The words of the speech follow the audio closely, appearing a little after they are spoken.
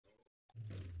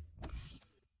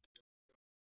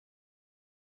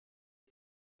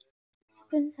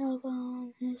couldn't tell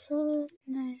on his other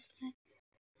nicely.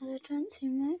 As a chance he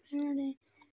might be ready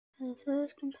for the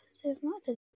first competitive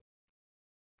match.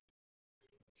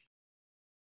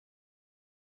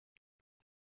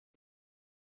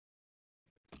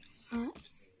 Right,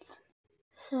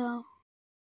 so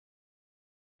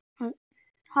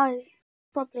hi,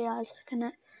 probably Isaac in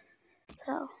it.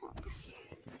 So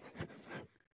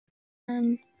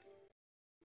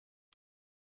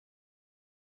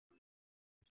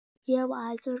yeah,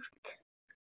 Isaac.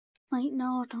 Like,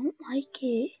 no, I don't like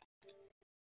it.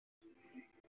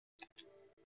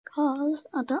 Cause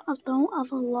I don't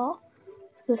have a lot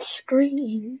of the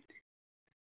screen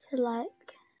to like.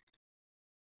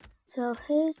 So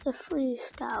here's the 3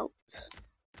 scouts.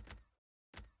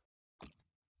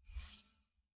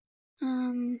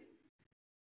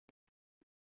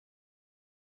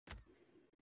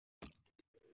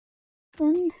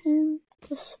 Send him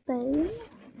to Spain.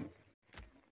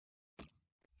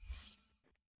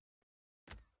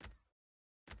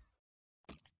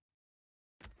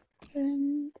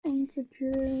 Send him to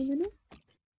Germany.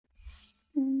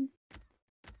 And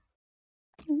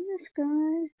this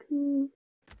guy to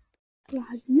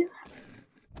Brazil.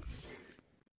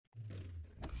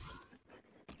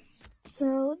 So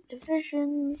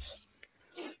divisions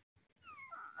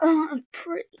are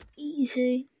pretty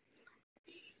easy.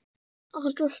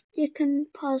 You can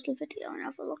pause the video and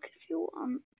have a look if you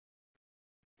want.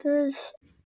 There's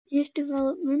youth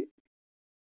development,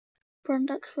 brand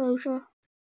exposure,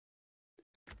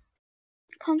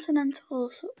 continental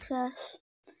success,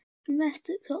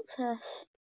 domestic success,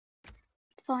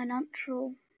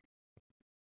 financial.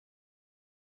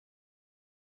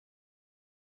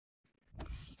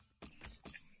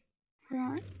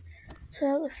 Right,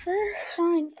 so the first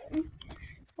signing,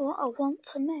 what I want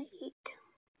to make,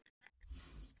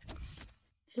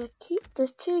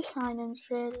 there's 2 signings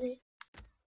really.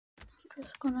 I'm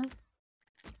just gonna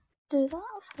do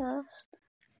that first.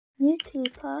 New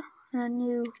keeper and a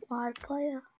new wide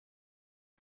player.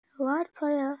 The wide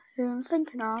player who I'm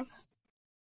thinking of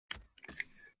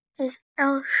is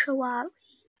El Shawari.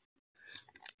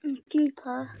 The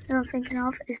keeper who I'm thinking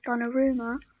of is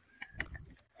Donnarumma.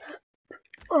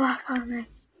 Oh, pardon me.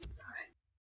 Sorry.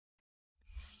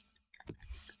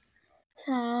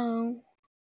 So,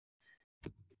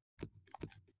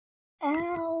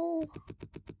 El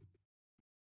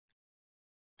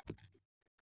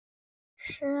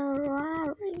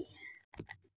Shawari.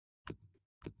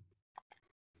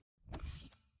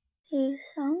 He's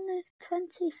only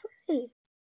 23.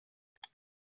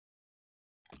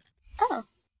 Oh, I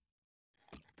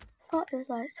thought he was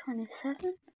like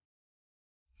 27.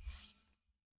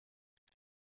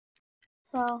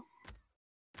 So,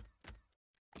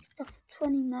 that's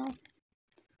 20 mil.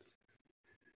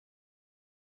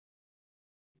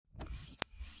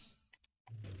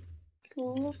 I'd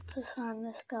love to sign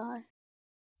this guy.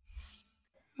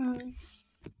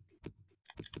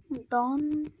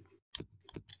 Don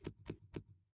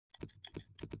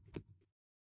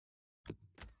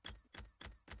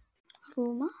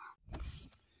Ruma.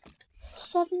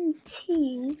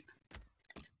 17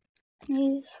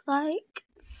 is like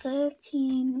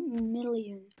 13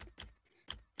 million.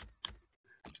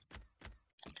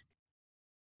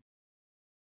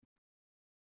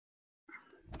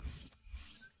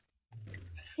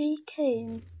 If he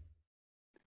came,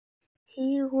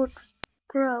 he would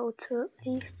grow to at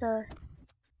least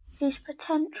his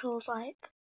potential's like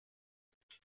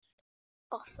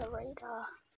off the radar.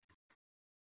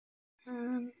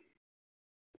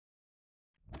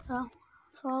 So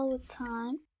forward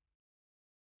time.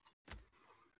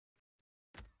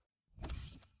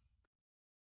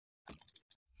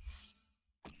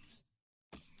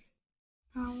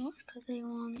 How much do they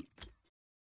want?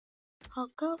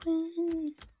 I'll go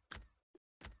in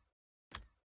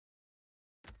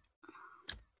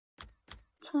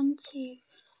 25.5.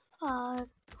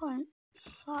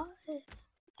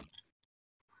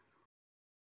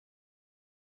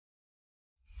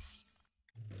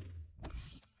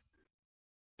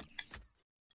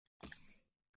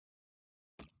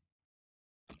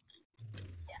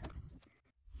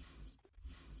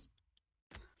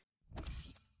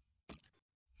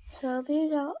 So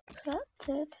these are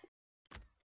accepted.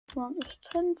 Want this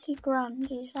 20 grand,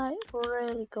 he's like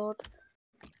really good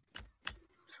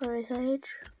for his age.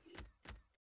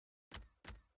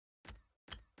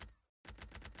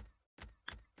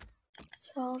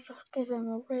 So I'll just give him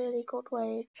a really good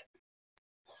wage.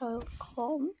 So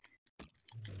come.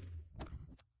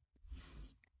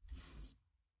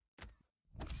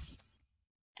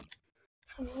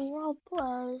 So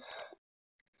Robles,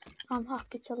 I'm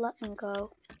happy to let him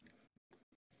go.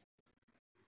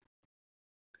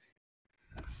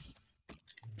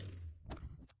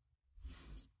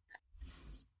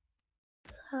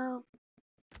 So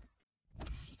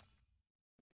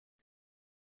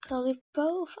they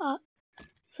both are.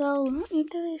 So let me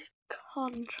do his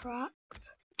contract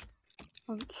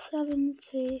on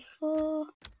 74,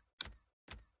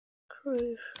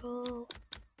 crucial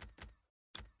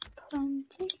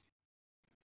 20.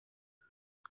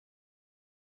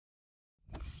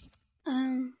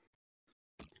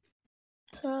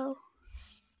 So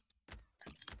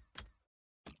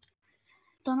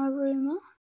Donnarumma,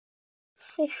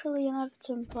 officially an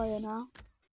Everton player now.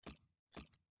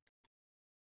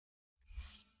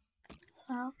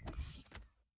 So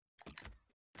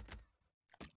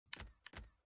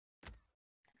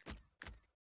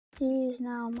he's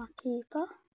now my keeper.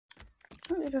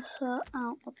 Let me just sort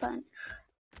out the bench.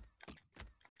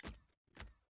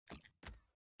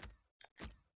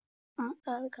 Oh,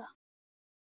 there we go.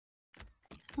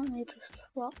 Let me just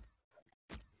swap.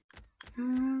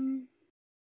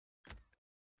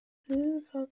 Who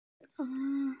the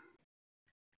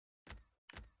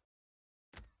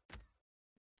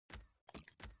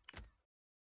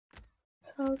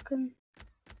so I can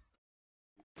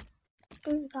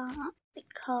do that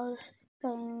because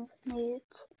Baines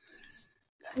needs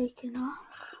taking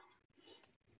off.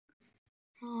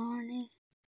 Arnie.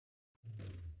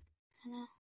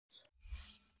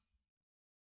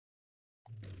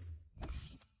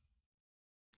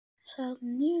 So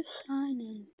new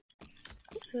signing,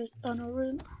 which is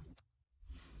Donnarumma.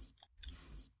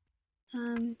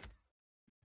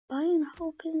 Bayern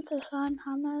hoping to sign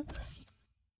James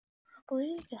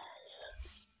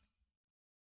Rodriguez.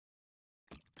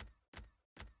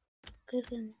 Give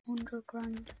him 100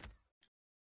 grand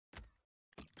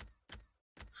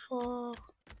for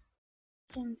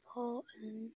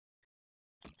important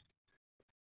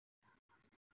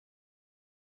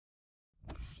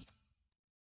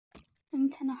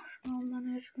international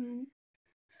management.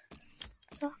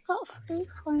 So I've got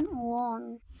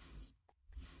 3.1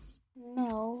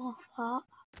 mil off that.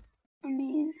 I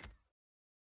mean,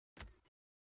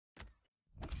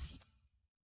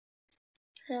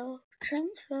 so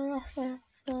transfer offer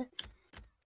for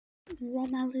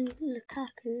Romelu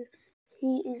Lukaku,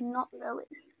 he is not going.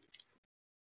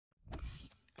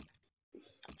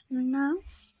 No,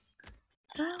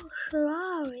 El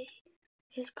Shaarawy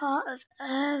is part of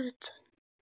Everton.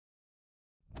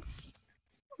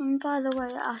 And by the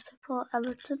way, I support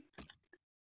Everton,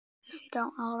 if you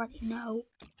don't already know.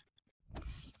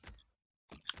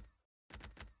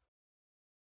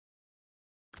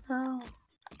 Oh.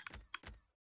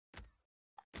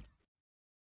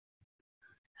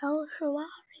 El Shaarawy.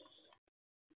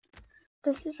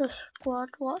 This is a squad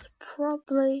what's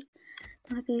probably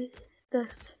going to be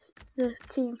the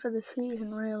team for the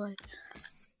season, really.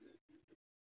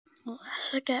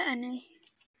 Unless I get any,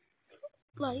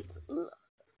 like,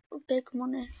 big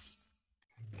money.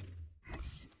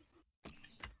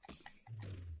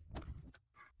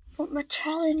 But my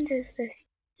challenges this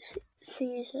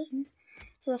season,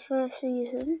 for the first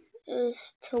season, is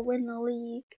to win the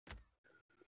league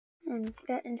and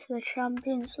get into the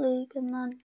Champions League and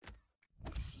then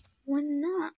win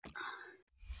that.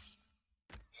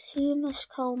 Seamus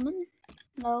Coleman?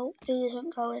 No, he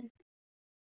isn't going.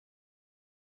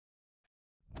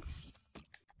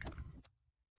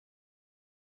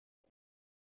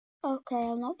 Okay,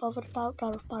 I'm not bothered about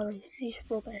Gareth Barry. He's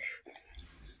rubbish.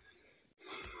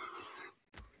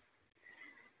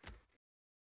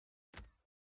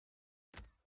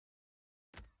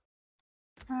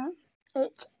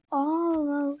 It's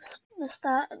almost the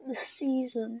start of the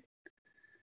season.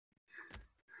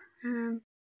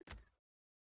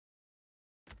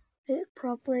 It's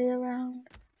probably around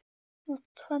the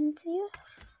 20th.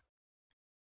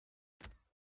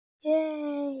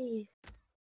 Yay!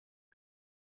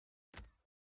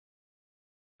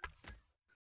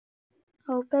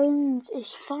 Oh, Baines is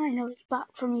finally back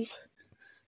from his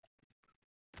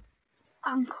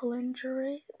ankle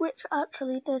injury, which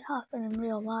actually did happen in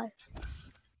real life.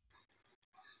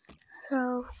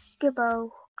 So,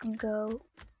 Gibbo can go.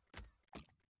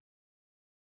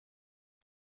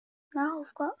 Now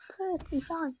I've got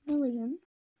 35 million.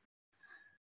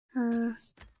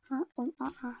 That won't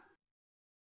matter.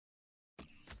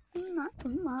 That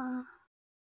won't matter.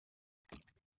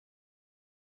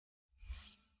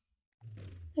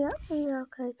 Yep, he's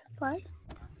okay to play.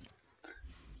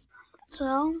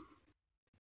 So,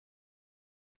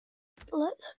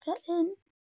 let's get in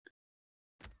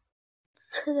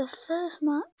to the first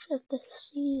match of the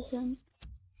season.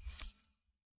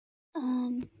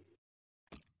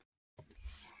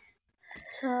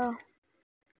 So,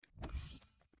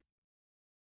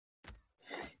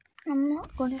 I'm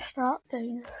not going to start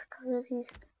Baines because of his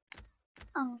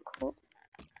ankle.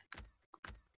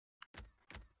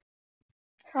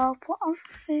 So I'll put on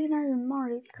Funes and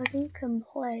Mori because he can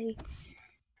play,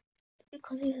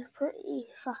 because he's a pretty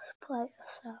fast player,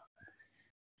 so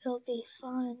he'll be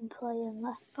fine playing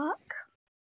left back.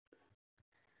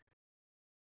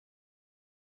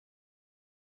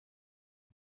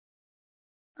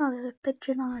 Oh, there's a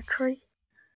pigeon on a tree.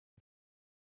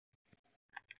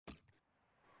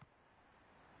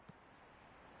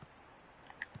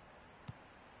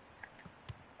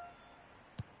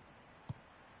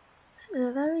 It's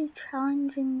a very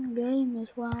challenging game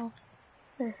as well,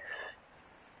 this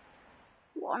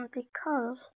one,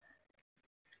 because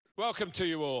welcome to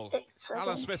you all.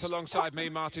 Alan Smith alongside me,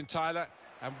 Martin Tyler,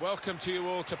 and welcome to you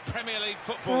all to Premier League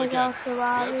football again. The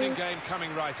opening game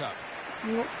coming right up.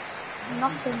 Looks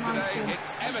nothing like today it's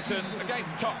Everton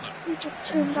against Tottenham.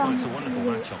 It's a wonderful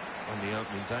matchup on the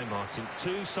opening day, Martin.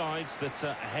 Two sides that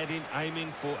are heading,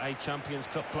 aiming for a Champions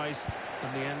Cup place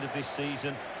at the end of this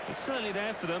season. It's certainly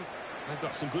there for them. They've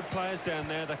got some good players down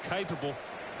there. They're capable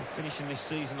of finishing this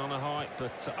season on a high,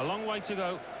 but a long way to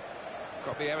go.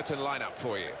 Got the Everton lineup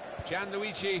for you.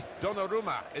 Gianluigi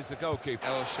Donnarumma is the goalkeeper.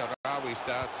 El Shaarawy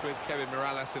starts with Kevin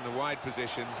Morales in the wide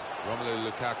positions.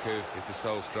 Romelu Lukaku is the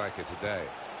sole striker today.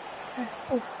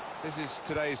 This is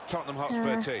today's Tottenham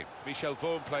Hotspur team. Michel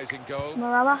Vaughan plays in goal.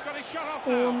 Morales. Got his shot off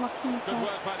now. Good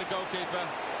work by the goalkeeper.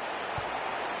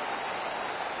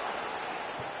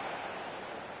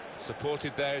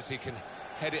 Supported there as he can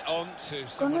head it on to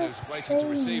someone who's waiting to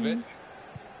receive it.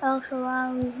 El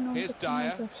Shaarawy's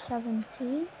number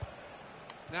 17.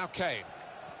 Now Kane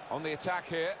on the attack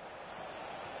here.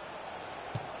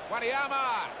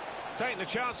 Wanyama taking the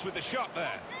chance with the shot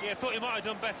there. Yeah, thought he might have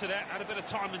done better there. Had a bit of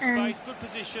time and space. Good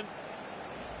position.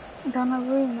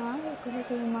 Donnarumma is going to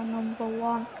be my number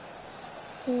one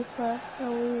keeper,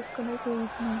 so he's going to be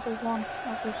number one,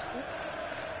 obviously.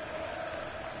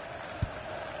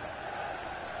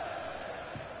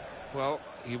 Well,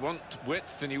 you want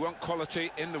width and you want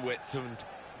quality in the width, and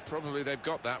probably they've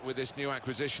got that with this new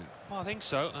acquisition. Well, I think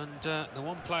so, and the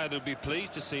one player that would be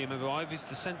pleased to see him arrive is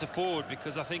the centre-forward,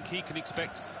 because I think he can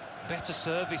expect better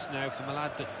service now from a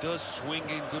lad that does swing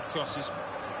in good crosses.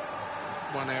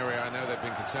 One area I know they've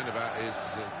been concerned about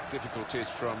is difficulties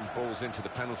from balls into the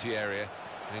penalty area.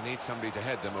 They need somebody to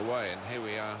head them away, and here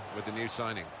we are with the new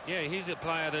signing. Yeah, he's a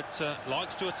player that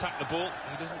likes to attack the ball.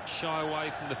 He doesn't shy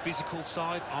away from the physical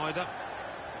side either.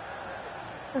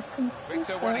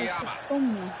 Victor Wanyama.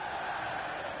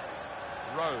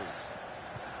 Rose.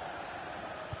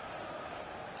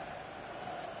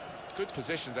 Good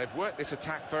position. They've worked this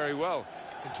attack very well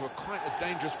into quite a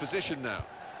dangerous position now.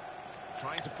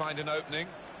 Trying to find an opening,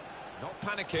 not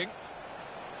panicking.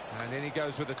 And in he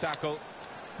goes with the tackle.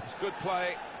 It's good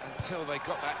play until they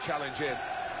got that challenge in.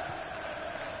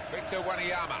 Victor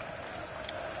Wanyama.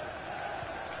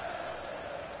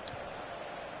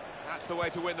 That's the way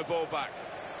to win the ball back.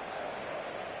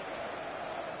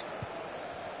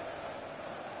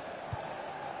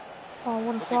 Oh,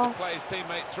 what a Looking to play his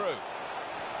teammate through.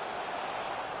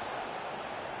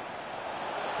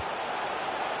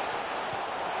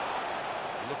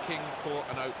 Looking for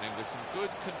an opening with some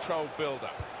good controlled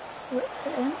build-up.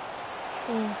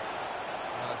 Well,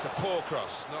 it's a poor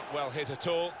cross, not well hit at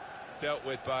all. Dealt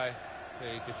with by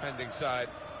the defending side.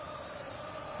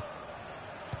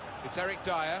 It's Eric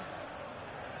Dyer.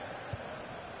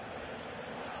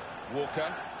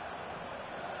 Walker.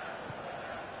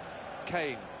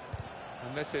 Kane.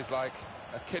 And this is like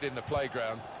a kid in the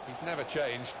playground. He's never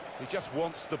changed. He just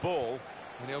wants the ball,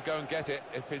 and he'll go and get it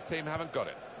if his team haven't got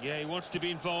it. Yeah, he wants to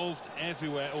be involved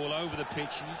everywhere, all over the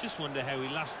pitch, and you just wonder how he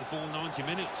lasts the full 90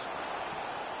 minutes.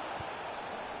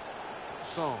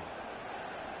 Song.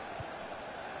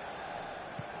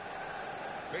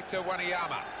 Victor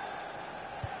Wanyama.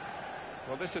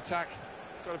 Well, this attack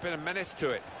has got a bit of menace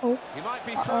to it. He might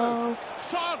be through.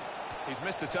 Son! He's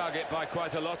missed the target by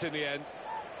quite a lot in the end.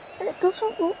 It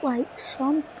doesn't look like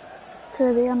Son,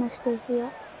 to be honest with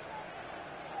you.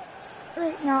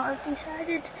 Right now, I've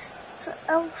decided for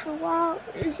El Shaarawy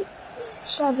is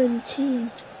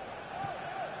 17.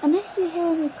 And if you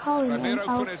hear me calling him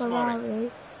El Shaarawy,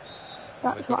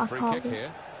 that's what I call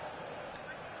him.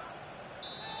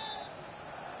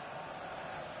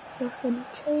 We're going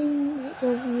to change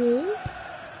the view.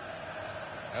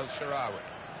 El Shaarawy.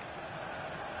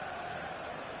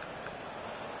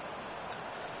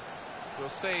 We'll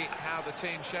see how the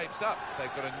team shapes up.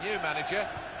 They've got a new manager,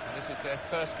 and this is their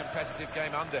first competitive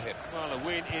game under him. Well, a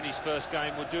win in his first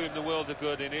game will do him the world of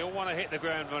good, and he'll want to hit the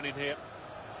ground running here.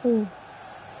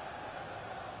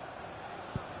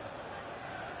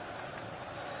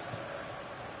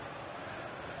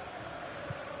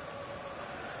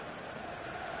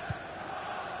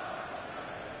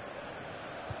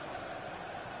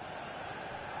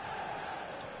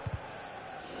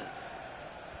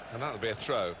 And that'll be a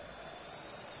throw.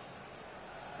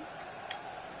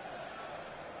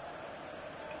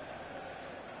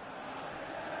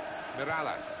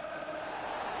 Mirallas.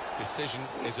 Decision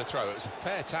is a throw. It was a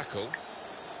fair tackle.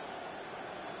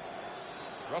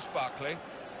 Ross Barkley.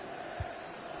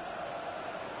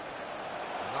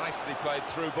 Nicely played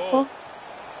through ball.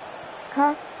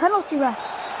 Penalty, ref.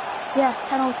 Yes,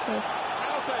 penalty.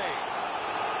 Penalty.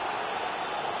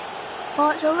 Oh,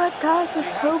 it's a red card for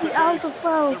Toby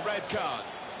Alderweireld. The red card.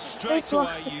 Straight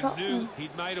away, you knew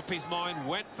he'd made up his mind,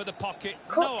 went for the pocket,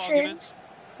 no arguments.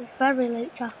 A very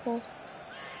late tackle.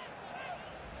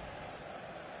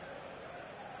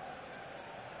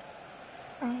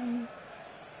 I'm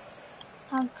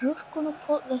just going to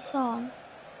put this on,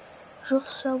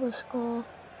 just so we score.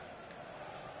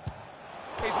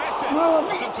 He's missed it. No,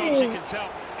 sometimes you can tell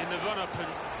in the run-up and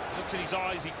looked at his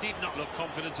eyes, he did not look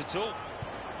confident at all.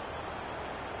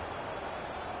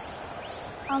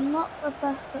 I'm not the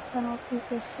best at penalties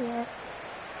this year.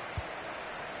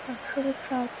 I should have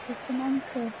tried to commend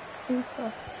it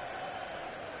deeper.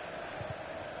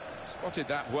 Spotted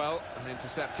that well and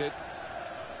intercepted.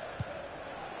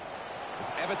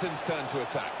 It's Everton's turn to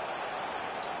attack.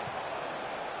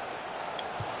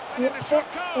 It's it.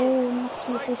 Oh,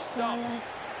 not this guy.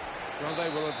 Well, they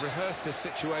will have rehearsed this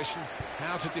situation,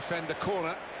 how to defend a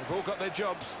corner. They've all got their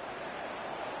jobs.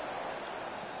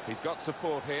 He's got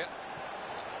support here.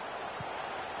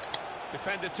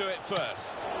 Defender to it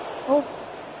first. Oh,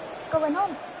 what's going on?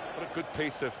 What a good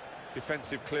piece of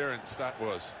defensive clearance that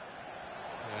was.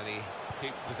 And he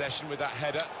keeps possession with that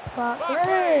header.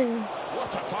 Barkley!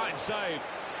 What a fine save.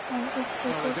 Well,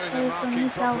 they're doing their marking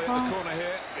properly at the corner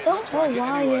here. It Don't looks know like it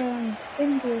why anyway.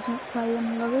 Finger isn't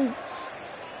playing Lloris.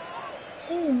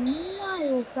 He's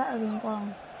miles better than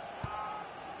Brown.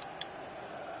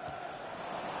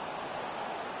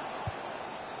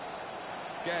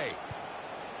 Gay.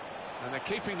 And they're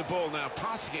keeping the ball now,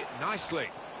 passing it nicely.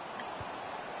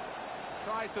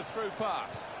 Tries the through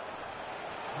pass.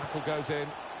 Tackle goes in.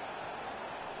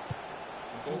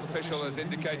 The fourth official has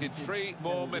indicated 3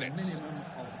 more minutes. Minimum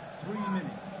of 3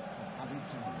 minutes of added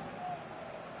time.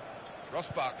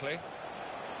 Ross Barkley.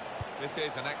 This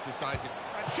is an exercise in...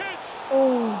 And shoots!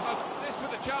 Oh. This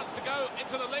with a chance to go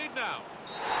into the lead now.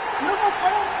 Another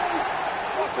penalty.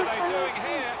 What are they doing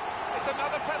here? It's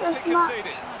another penalty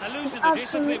conceded. They're losing the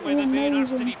discipline when they're being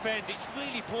asked to defend. It's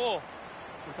really poor.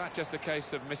 Was that just a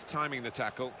case of mistiming the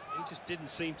tackle? He just didn't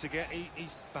seem to get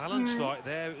his balance right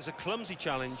there. It was a clumsy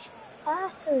challenge.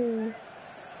 Party.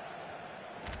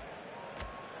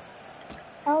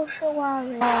 El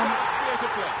Shawari.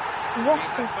 Beautifully. What He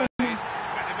is has made an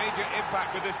immediate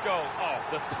impact with this goal. Oh,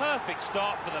 the perfect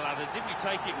start for the lad. Didn't he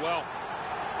take it well?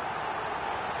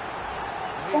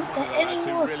 He's one of the lads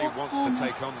who really wants to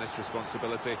take on this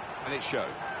responsibility, and it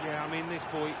showed. Yeah, I mean, this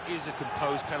boy is a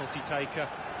composed penalty taker,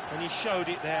 and he showed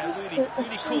it there. Really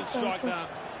cool strike down.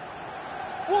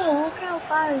 Oh, look how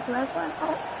far his leg went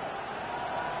up.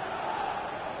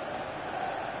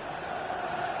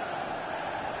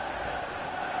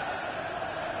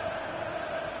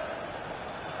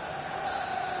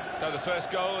 So the first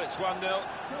goal, it's 1-0.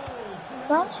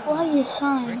 That's why you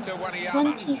signed Victor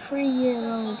Wanyama.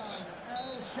 23-year-olds.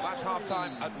 Last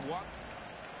half-time at 1.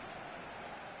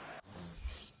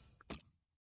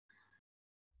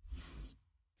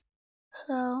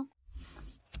 So,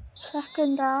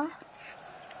 second half.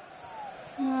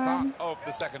 Start of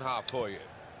the second half for you.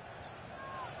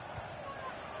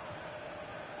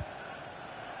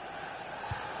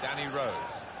 Danny Rose.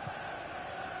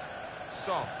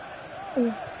 Son.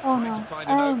 Oh Trying no. to find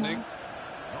an opening. No.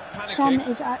 Not Son panicking.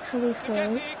 is actually To get free.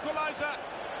 the equaliser.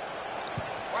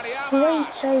 Wanyama.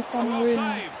 Great save from Well Rooney.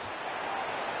 saved.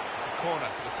 It's a corner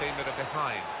for the team that are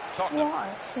behind. Tottenham. What a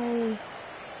save.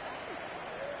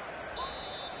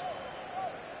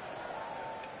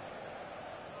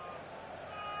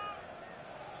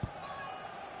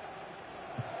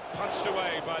 Punched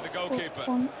away by the goalkeeper.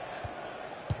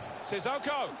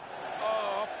 Sissoko.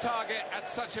 Oh, off target at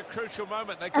such a crucial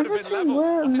moment. They could have been Everton level.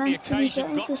 were I think the meant to be occasion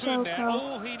getting got to him there. Sissoko,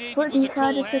 All he needed but was a cool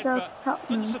decided to head, go but to couldn't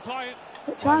Tottenham, supply it.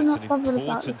 which Well, I'm it's not an bothered about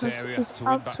important because area it's to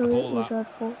win back the ball, absolutely that.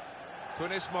 dreadful.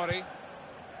 Funes Mori.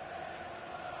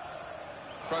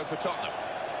 Throw for Tottenham.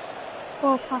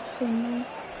 Poor passing me.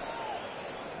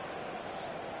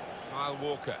 Kyle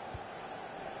Walker.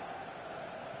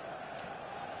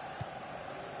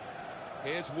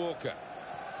 Here's Walker.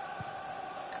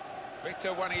 Victor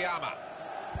Wanyama.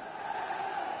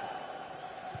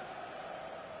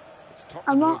 It's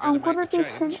Tottenham who are I'm going to gonna make the be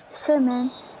change. simming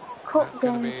cup That's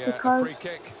going to games be a because free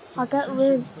kick. I get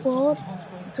really bored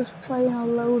just playing a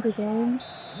load of games.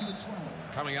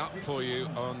 Coming up for you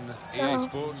on EA Oh.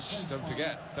 Sports. Don't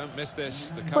forget, don't miss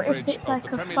this. The But if coverage it's of like the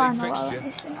a Premier League final or fixture.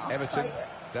 anything, I'll Everton, play it.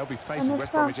 they'll be And facing if West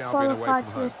I've Bromwich Albion away qualified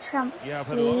from to home. the Champions Yeah, I've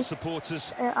had a lot of League,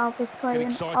 supporters I'll be get playing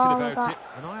excited all of about that. it,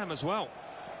 and I am as well.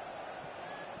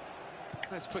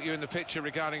 Let's put you in the picture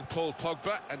regarding Paul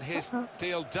Pogba, and his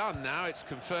deal done now. It's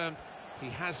confirmed he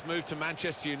has moved to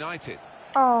Manchester United.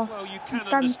 Oh, Well, you can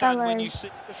understand when you see...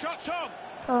 The shot's on!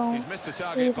 Oh, He's missed the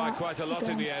target by quite a lot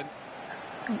in the end.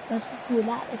 Let's do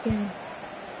that again.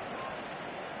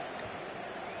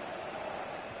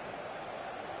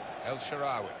 El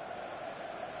Shaarawy.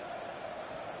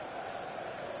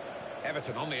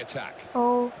 Everton on the attack.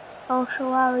 Oh, El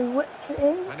Shaarawy whips it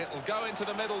in. And it'll go into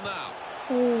the middle now.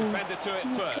 Ooh. Defender to it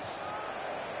first.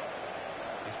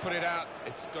 He's put it out.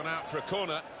 It's gone out for a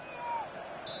corner.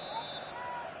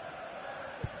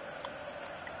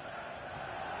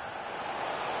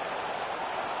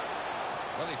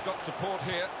 Well, he's got support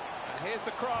here. And here's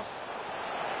the cross.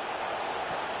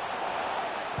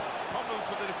 Problems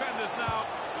for the defenders now.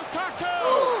 Lukaku!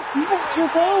 What a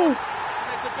goal! And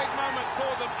it's a big moment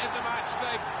for them in the match.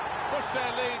 They've pushed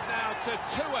their lead now to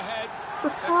 2 ahead.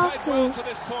 They've played well to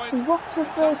this point. What a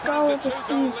first goal of the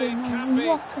season, can be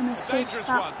and what an a assist dangerous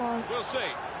that one. was. We'll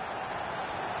see.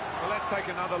 Well, let's take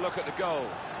another look at the goal.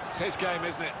 It's his game,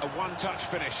 isn't it? A one-touch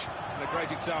finish, and a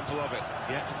great example of it.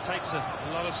 Yeah, it takes a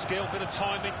lot of skill, bit of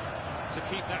timing to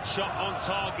keep that shot on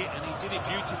target, and he did it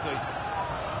beautifully.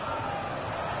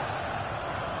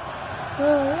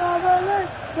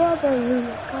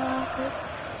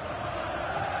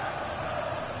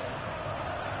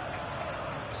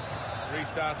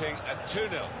 Restarting at 2-0.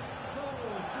 Goal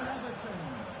for Everton.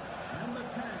 Number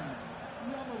 10,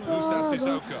 Musa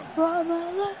Romelu. Sissoko.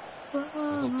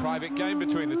 Little private game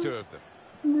between the two of them.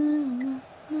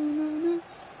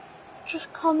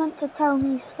 Just comment to tell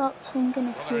me stop singing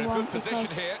if Well, they're you in a good want, position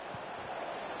because here.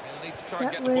 They'll need to try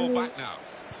and get get the ball really back now.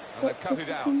 And they've cut it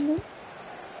out. singing.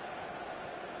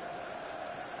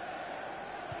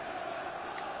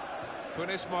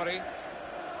 Kunis Mori.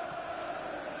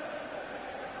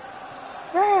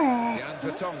 There. Jan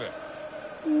Vertonghen.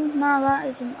 No, that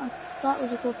isn't. That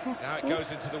was a good tackle. Now it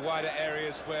goes into the wider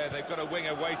areas where they've got a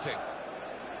winger waiting.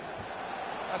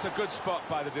 That's a good spot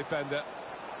by the defender.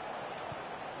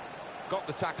 Got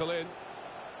the tackle in.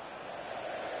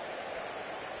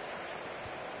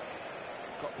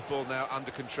 Got the ball now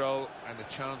under control and a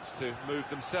chance to move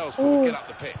themselves forward, get up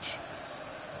the pitch.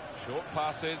 Short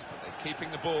passes, but they're keeping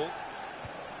the ball.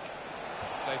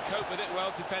 They've coped with it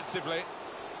well defensively.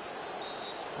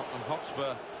 Tottenham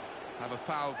Hotspur have a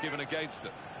foul given against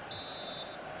them.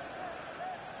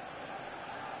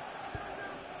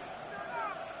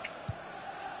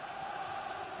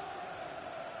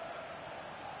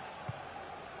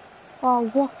 Oh,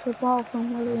 what a ball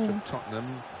from As for Williams.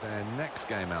 Tottenham, their next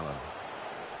game, Alan.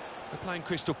 They're playing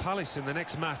Crystal Palace in the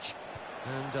next match,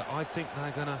 and I think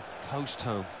they're going to coast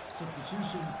home.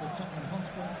 Substitution for Tottenham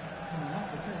Hotspur coming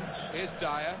off the pitch. Here's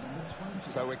Dyer. Number 20.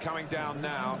 So we're coming down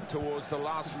now towards the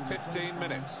last 15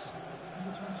 minutes.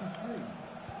 Number 23,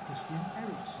 Christian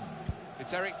Eriksen.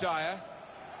 It's Eric Dyer.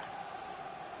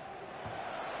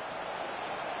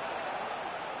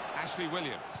 Ashley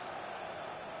Williams.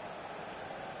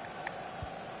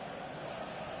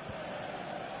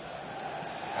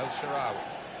 El Shaarawy.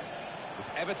 It's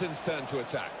Everton's turn to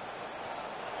attack.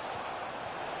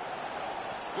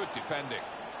 Good defending.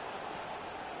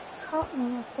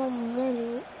 Tottenham are playing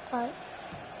really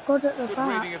good at the Good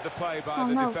back. reading of the play by Oh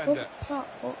the no, defender. good shot,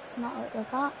 but not at the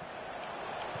back.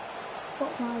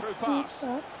 But my Through pass.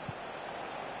 keeper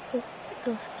is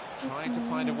just Trying to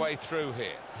find a way through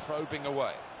here, probing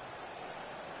away.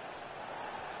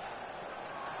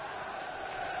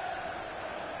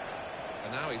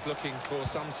 And now he's looking for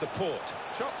some support.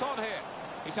 Shots on here.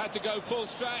 He's had to go full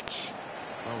stretch.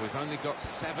 Well, we've only got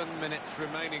 7 minutes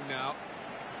remaining now.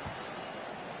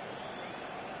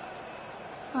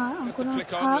 Right, I'm Just to gonna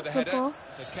flick on with the park the header. ball.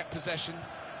 They've kept possession.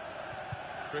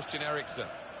 Christian Eriksen.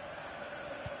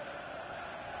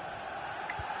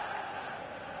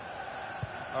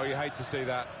 Oh, you hate to see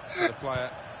that for the player.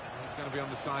 He's going to be on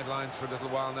the sidelines for a little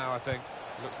while now, I think.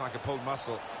 Looks like a pulled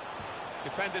muscle.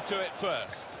 Defender to it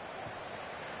first.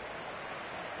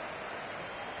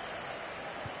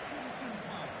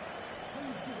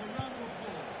 Please give a round of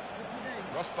applause for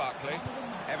today. Ross Barkley.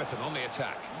 Everton on the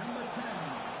attack. Number 10,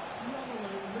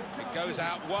 Romelu. It goes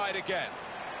out wide again.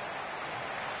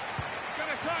 Going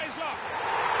to try his luck.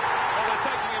 Oh, they're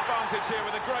taking advantage here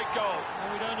with a great goal.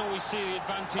 Well, we don't always see the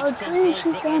advantage Oh, come Drews good,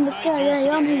 is but going to they've play made use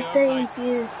of on it his here, haven't they?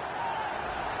 debut.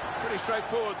 Pretty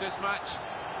straightforward, this match.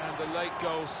 And the late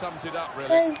goal sums it up, really.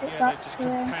 Plays it Yeah, back they just to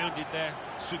him. compounded their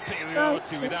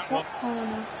superiority with that one.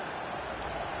 Corner.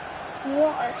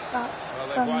 What a start Well,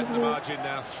 they've from widened the you. margin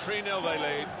now. 3-0 they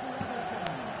lead. Everton,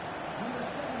 number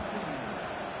 17,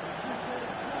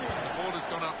 The ball has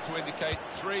gone up to indicate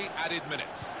 3 added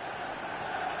minutes.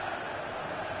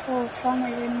 Oh, Sam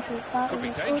is injured. That Could was be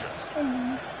a good dangerous.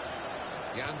 thing.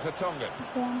 Jan Vertonghen.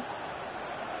 Yeah.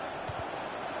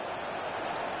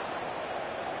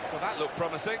 Well, that looked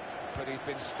promising, but he's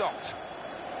been stopped.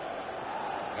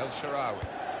 El Shaarawy.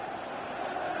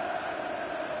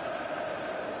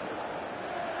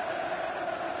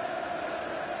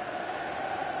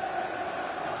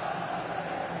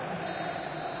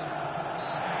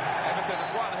 Everton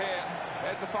have won here.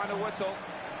 There's the final whistle.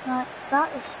 Right,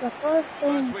 that is the first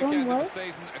game First done weekend of the with.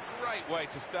 season, a great way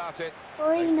to start it.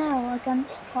 3-0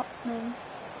 against Tottenham.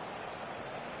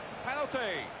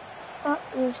 Penalty. That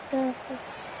was dirty.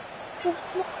 Just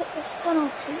look at this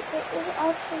penalty. It was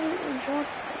absolutely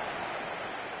dreadful.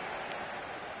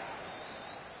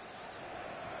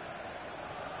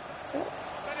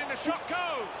 Letting the shot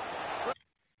go.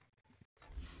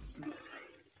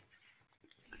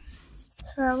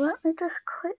 So let me just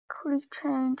quickly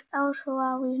change El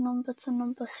Shaarawy's number to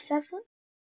number 7.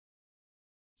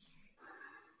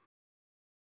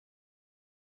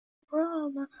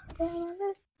 Rama,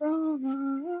 Rama,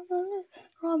 Rama,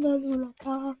 Rama,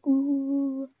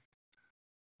 Lukaku.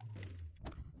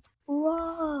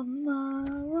 Rama,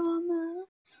 Rama,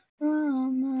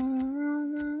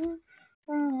 Rama,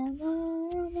 Rama,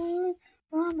 Rama,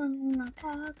 Rama,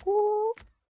 Lukaku.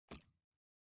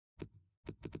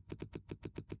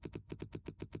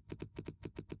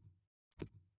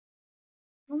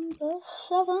 Number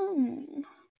 7.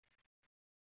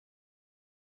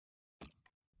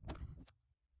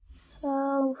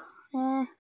 So, let's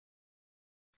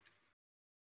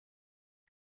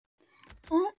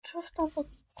just have a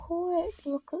quick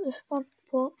look at the squad,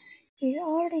 but he's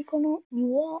already gone up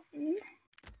 1,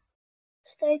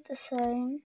 stayed the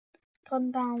same,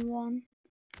 gone down 1.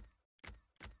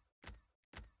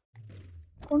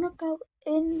 Gonna go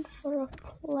in for a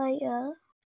player,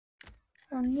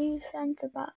 for a new centre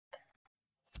back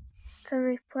to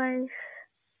replace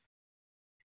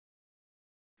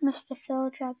Mr.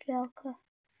 Phil Jagielka.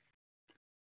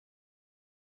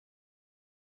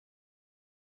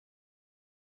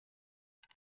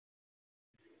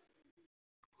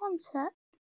 One sec.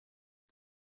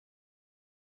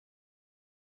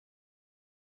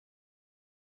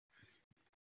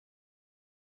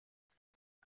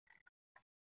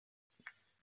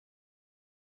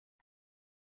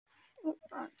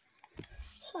 Right.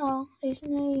 So, his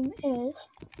name is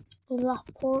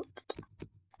Laporte.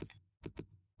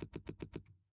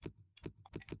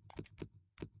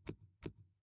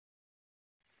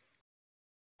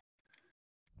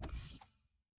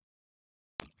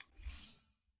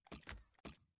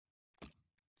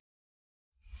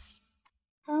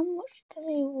 How much does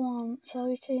he want? So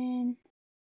he's saying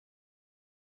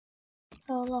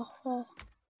he'll offer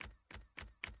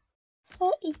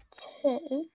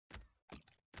 32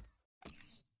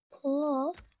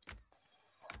 plus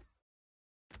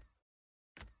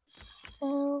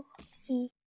Phil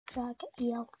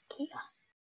Jagielka.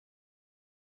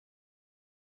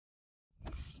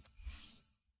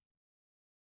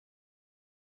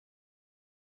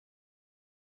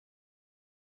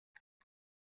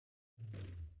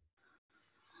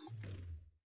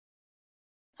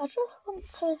 I just want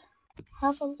to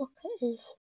have a look at his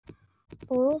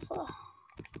brother.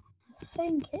 I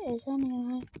think it is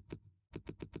anyway.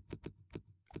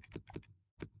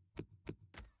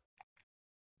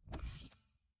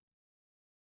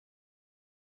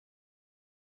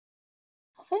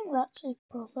 I think that's his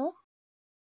brother.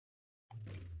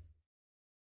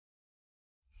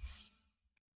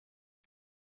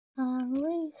 And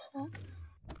reset.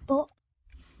 But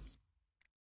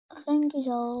I think he's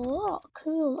a lot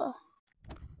cooler.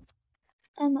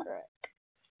 Emmerich.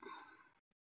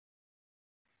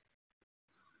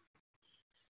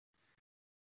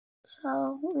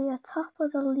 So we are top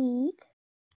of the league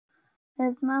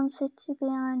with Man City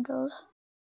behind us.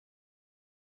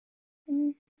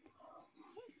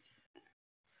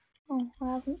 Oh,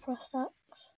 I haven't pressed X.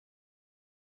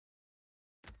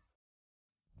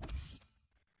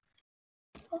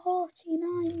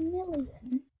 $49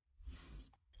 million?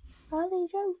 Are they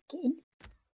joking?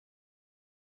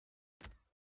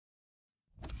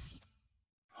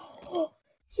 Oh,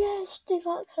 yes, they've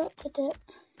accepted it.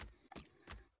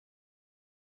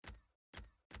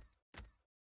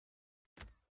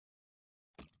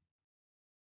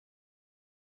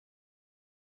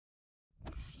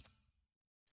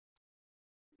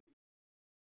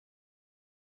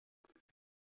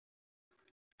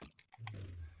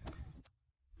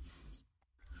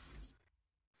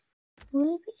 Will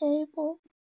he be able?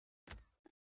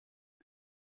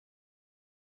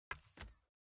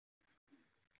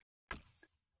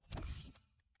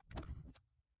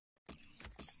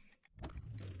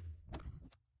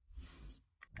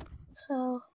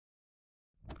 So,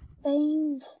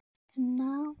 Baines can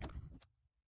now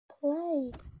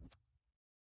play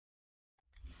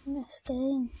in this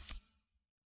game.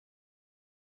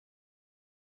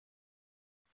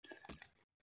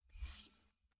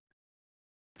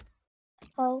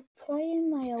 I'll play in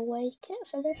my away kit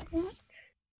for this match.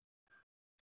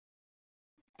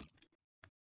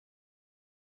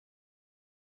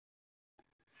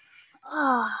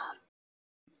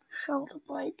 Shoulder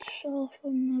blade sore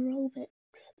from aerobics.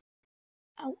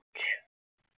 Ouch.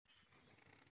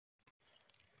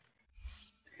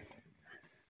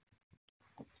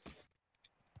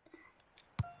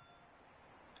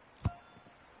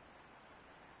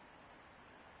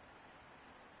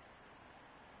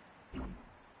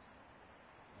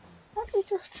 Let me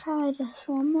just try this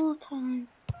one more time.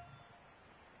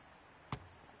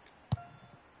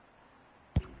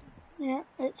 Yeah,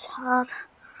 it's hard.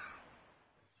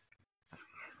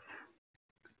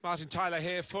 Martin Tyler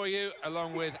here for you,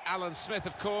 along with Alan Smith,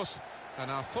 of course. And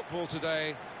our football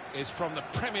today is from the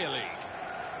Premier League.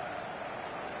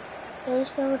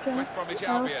 West Bromwich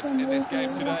Albion in this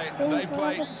game today. They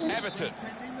play Everton.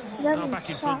 Now back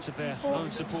in front of their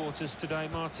own supporters today,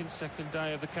 Martin, second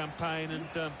day of the campaign, and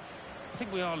I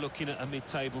think we are looking at a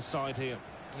mid-table side here.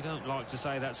 You don't like to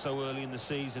say that so early in the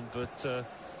season, but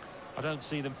I don't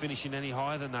see them finishing any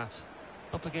higher than that.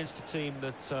 Up against a team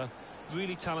that's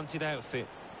really talented outfit,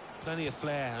 plenty of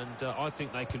flair, and I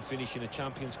think they can finish in a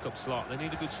Champions Cup slot. They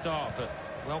need a good start, but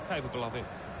well capable of it.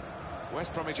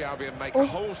 West Bromwich Albion make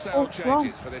wholesale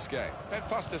changes for this game. Ben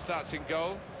Foster starts in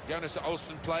goal. Jonas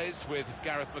Olsen plays with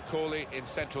Gareth McCauley in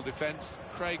central defence.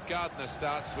 Craig Gardner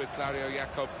starts with Claudio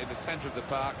Jacob in the centre of the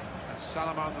park. And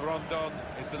Salomon Rondon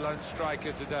is the lone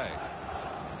striker today.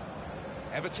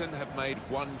 Everton have made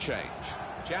one change.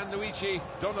 Gianluigi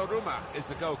Donnarumma is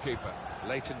the goalkeeper.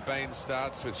 Leighton Baines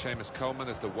starts with Seamus Coleman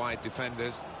as the wide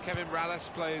defenders. Kevin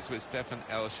Rallis plays with Stefan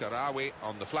El Shaarawy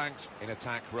on the flanks. In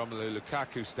attack, Romelu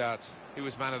Lukaku starts. He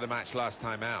was man of the match last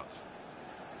time out.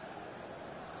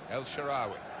 El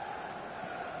Shaarawy.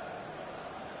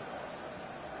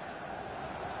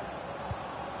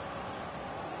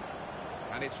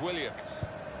 And it's Williams.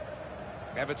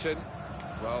 Everton,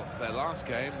 well, their last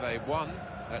game they won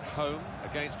at home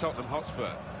against Tottenham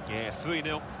Hotspur. Yeah,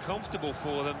 3-0, comfortable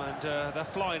for them, and they're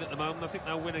flying at the moment. I think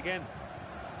they'll win again.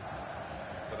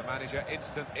 For the manager,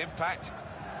 instant impact.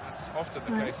 That's often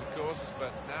the case, of course,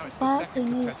 but now it's the second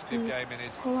competitive game in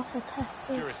his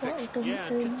jurisdiction. Yeah,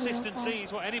 and consistency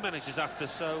is what any manager's after,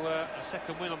 so a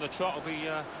second win on the trot will be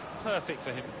perfect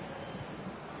for him.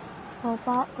 Oh,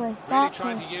 Barkley. Really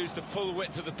trying to use the full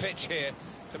width of the pitch here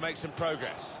to make some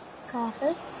progress.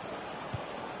 Carter.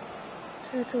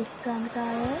 He's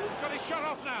got his shot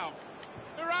off now.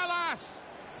 Morales!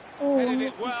 Oh, headed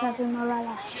it well,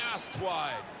 Morales. just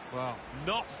wide. Well,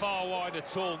 not far wide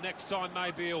at all. Next time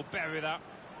maybe he'll bury that.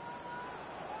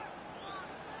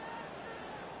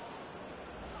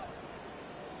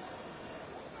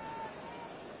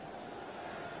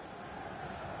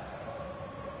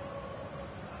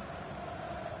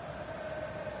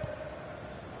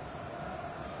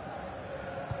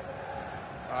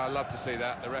 I love to see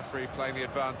that, the referee playing the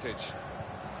advantage.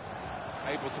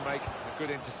 Able to make a good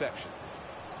interception.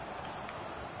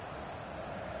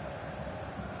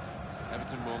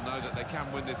 Everton will know that they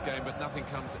can win this game, but nothing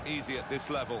comes easy at this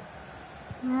level.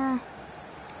 Yeah.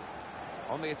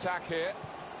 On the attack here,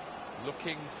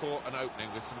 looking for an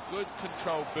opening with some good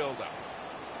controlled build-up.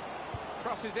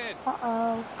 Crosses in.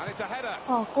 Uh-oh. And it's a header.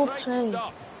 Oh, good Great save.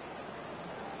 stop.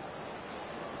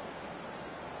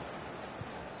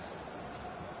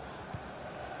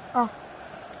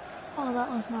 Oh,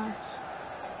 that was nice.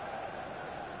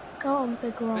 Go on,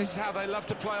 big run. This is how they love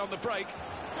to play on the break.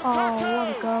 Oh, Lukaku!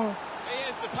 what a goal. He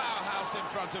is the powerhouse in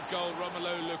front of goal,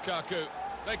 Romelu Lukaku.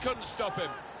 They couldn't stop him.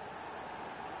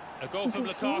 A goal from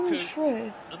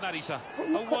Lukaku, and that is a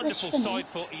wonderful side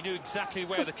foot. He knew exactly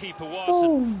where the keeper was,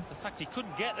 and the fact he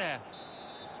couldn't get there.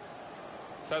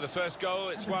 So the first goal,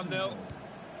 it's 1-0.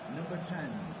 Number 10,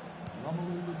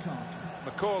 Romelu Lukaku.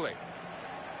 McCauley.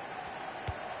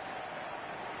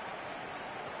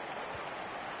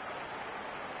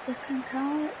 We can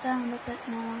calm it down a bit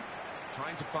now.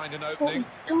 Trying to find an But opening. we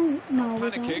don't know, we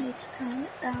don't Panicking. need to calm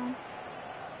it down.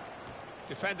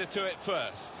 Defender to it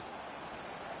first.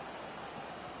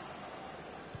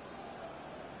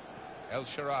 El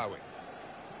Shaarawy.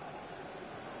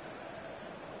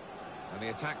 And the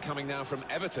attack coming now from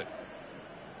Everton.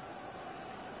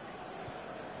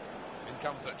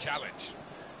 comes the challenge.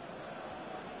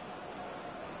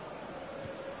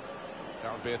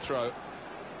 That would be a throw.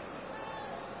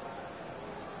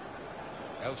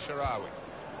 El Shaarawy.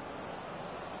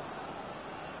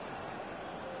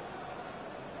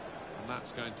 And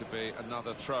that's going to be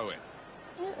another throw-in.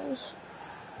 It was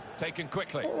Taken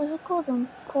quickly. It was a good and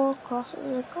poor cross. It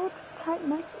was a good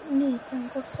technique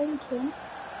and good thinking.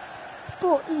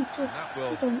 But he just That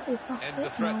will didn't end the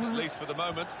threat, at least for the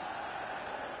moment.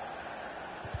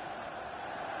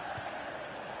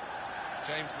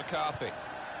 James McCarthy.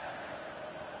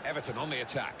 Everton on the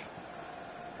attack.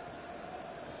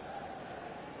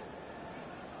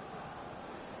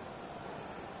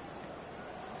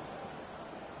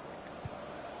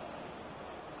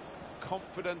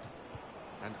 Confident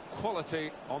and quality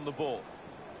on the ball.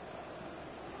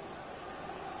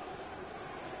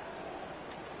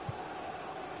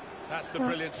 That's the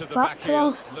brilliance of the back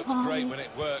heel. It looks great when it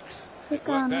works. It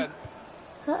worked then.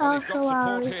 Well, he's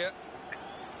got support here.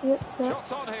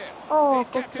 Shots on here. Oh, he's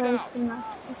kept it out.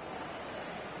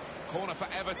 Corner for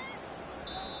Everton.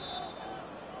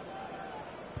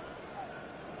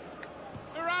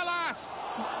 Morales!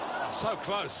 So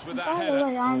close with that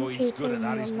header. Oh, he's good at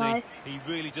that, isn't he? He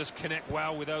really does connect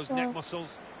well with those neck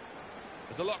muscles.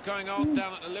 There's a lot going on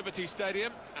down at the Liberty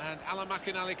Stadium, and Alan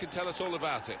McInally can tell us all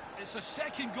about it. It's a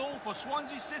second goal for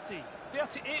Swansea City.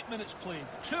 38 minutes played.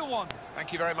 2-1.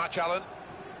 Thank you very much, Alan.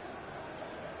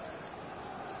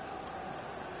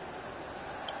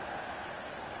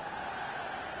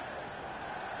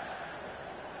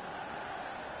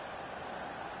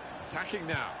 Attacking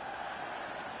now.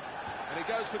 And he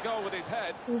goes for goal with his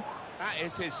head. That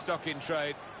is his stock in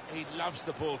trade. He loves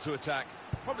the ball to attack.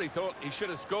 Probably thought he should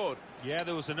have scored. Yeah,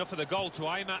 there was enough of the goal to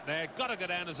aim at there. Got to go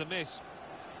down as a miss.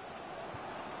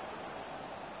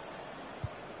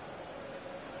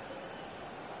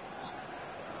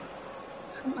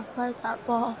 Shouldn't have played that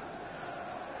ball.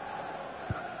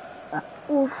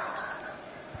 Oof.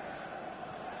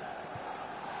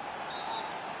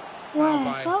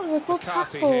 Yeah, that was a good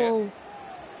McCarthy tackle. here.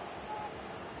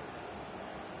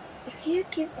 If you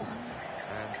give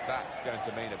And that's going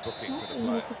to mean a booking for the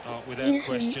player. Oh, without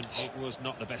question, it was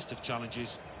not the best of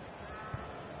challenges.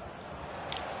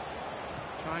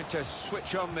 Trying to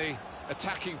switch on the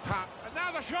attacking power. And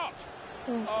now the shot!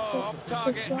 Oh, off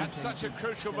target at such a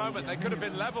crucial moment. They could have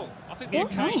been level. I think the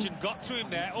occasion got to him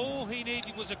there. All he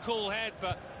needed was a cool head,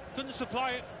 but couldn't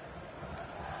supply it.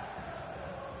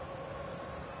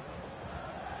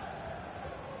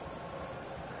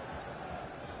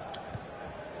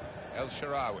 El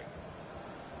Shaarawy.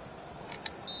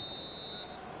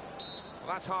 Well,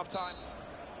 that's half-time.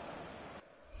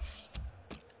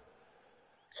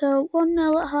 So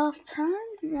 1-0 at half-time,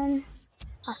 and then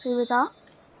happy with that.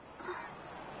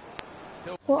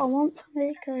 Still. But I want to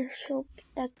make a sub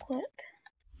dead quick.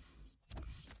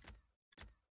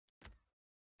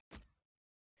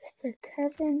 Mr.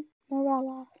 Kevin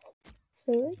Morales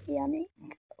for Yannick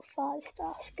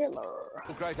 5-star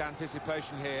skiller. Great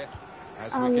anticipation here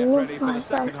as we get ready for the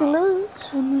second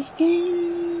half. In this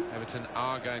game. Everton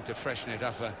are going to freshen it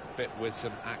up a bit with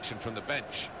some action from the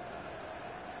bench.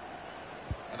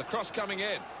 And the cross coming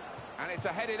in. And it's a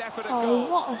headed effort at goal.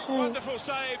 What a save. Wonderful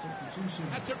save.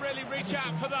 Had to really reach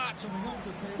out for that.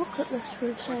 Look at this for a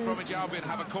West save. Bromwich Albion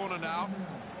have a corner now.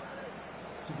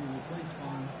 To be replaced by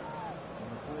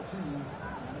number 14,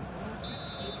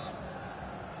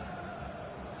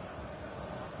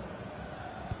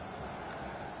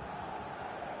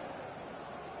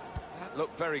 That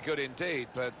looked very good indeed,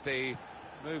 but the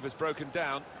move has broken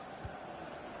down.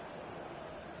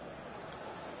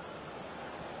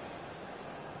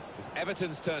 It's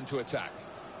Everton's turn to attack.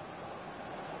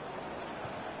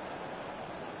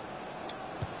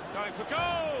 Going for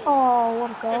goal! Oh,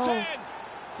 what a goal. It's in!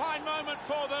 Fine moment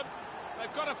for them.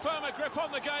 They've got a firmer grip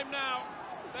on the game now.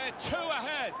 They're 2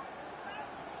 ahead.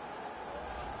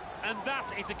 And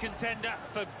that is a contender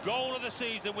for goal of the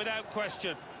season without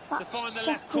question. That's to find the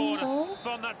second left corner goal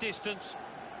from that distance.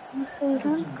 this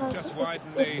season. Just widen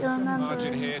if you the remember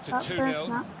margin here to that 2-0. first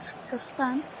match just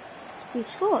then, he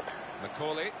scored.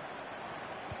 Macaulay.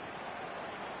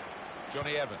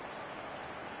 Johnny Evans.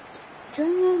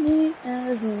 Johnny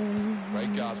Evans. Ray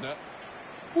Gardner.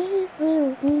 He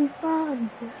will be fun.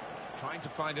 Trying to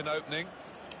find an opening.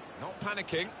 Not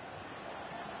panicking.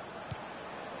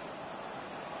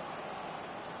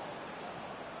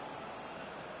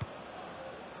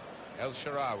 El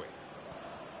Shaarawy.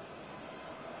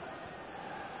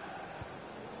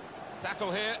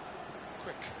 Tackle here.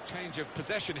 Quick change of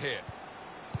possession here.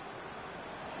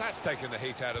 That's taken the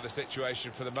heat out of the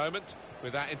situation for the moment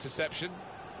with that interception.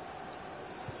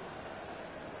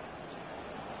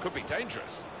 Could be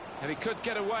dangerous. And he could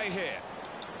get away here.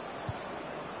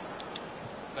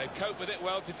 They've coped with it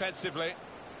well defensively.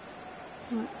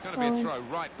 It's going to be a throw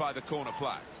right by the corner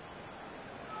flag.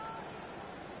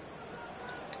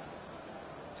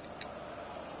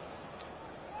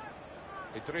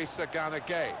 Idrissa Gana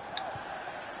Gueye.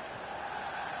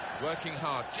 Working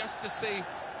hard just to see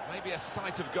maybe a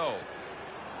sight of goal.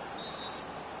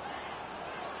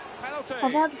 Penalty!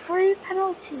 I've had 3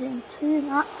 penalties in 2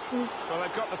 matches. Well,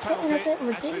 they've got the penalty.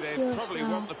 Actually, they probably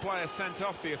want the player sent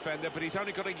off, the offender, but he's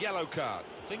only got a yellow card.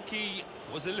 I think he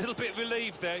was a little bit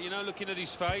relieved there, you know, looking at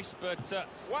his face, but...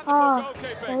 Wonderful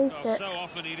goalkeeping. Well, so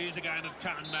often it is a game of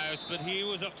cat and mouse, but he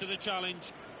was up to the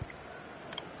challenge.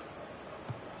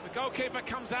 The goalkeeper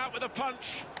comes out with a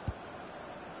punch.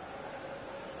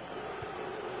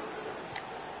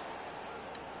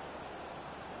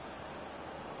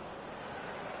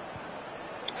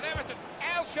 And Everton,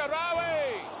 El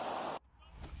Shaarawy!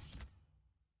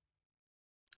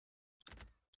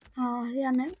 Oh,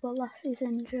 yeah, Nick Wallace is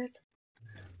injured.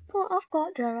 But I've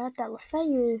got Gerard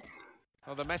Deulofeu.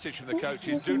 Well, the message from the coach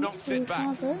is do not sit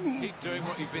back. Keep doing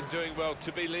what you've been doing well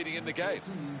to be leading in the game.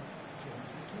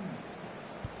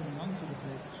 Coming onto the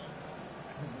pitch,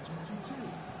 number 22,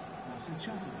 Marcel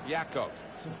Chaplin. Jakob.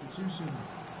 Substitution.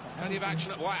 Plenty of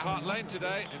action at White Hart Lane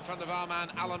today in front of our man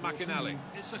Alan McInally.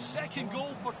 It's a second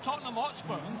goal for Tottenham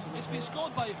Hotspur. It's been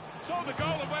scored by... Saw the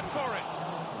goal and went for it.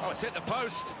 Oh, it's hit the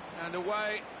post and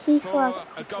away FIFA. for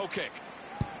a goal kick.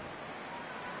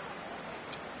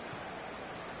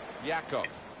 Jakob.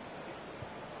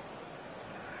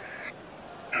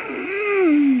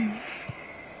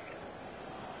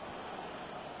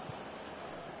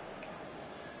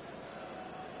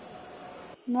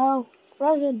 No,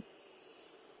 frozen.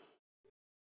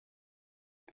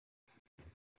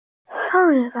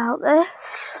 Sorry about this.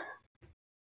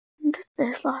 I did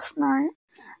this last night.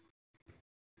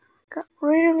 Got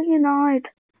really annoyed.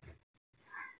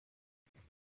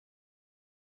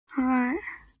 Alright.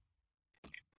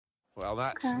 Well,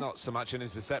 that's not so much an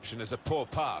interception as a poor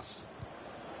pass.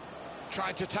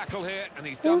 Tried to tackle here, and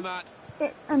he's done that.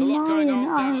 It's There's a lot going on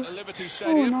annoying. down at the Liberty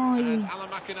Stadium, annoying. and Alan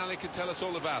McInally can tell us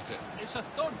all about it. It's a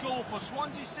third goal for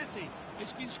Swansea City.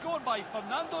 It's been scored by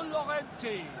Fernando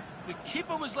Llorente. The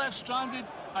keeper was left stranded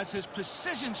as his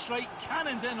precision strike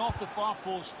cannoned in off the far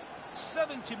post.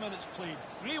 70 minutes played,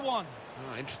 3-1.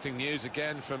 Oh, interesting news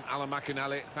again from Alan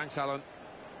McInally. Thanks, Alan.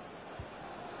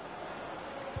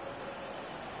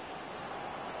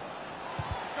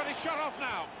 He's got his shot off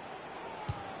now.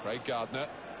 Craig Gardner.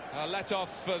 Let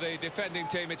off for the defending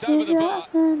team. It's over the bar.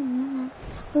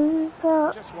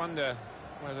 Just wonder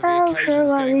whether the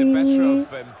occasion's getting the better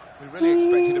of him. We really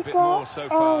expected a bit more so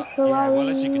far. Yeah, well,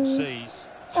 as you can see, he's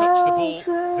touched the ball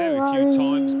very few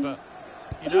times, but,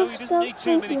 you know, he doesn't need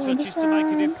too many touches to make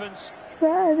a difference.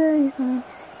 Gay.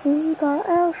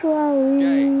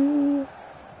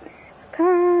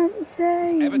 It's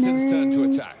Everton's turn to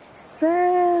attack.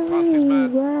 Past his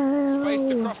man. Space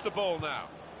to cross the ball now.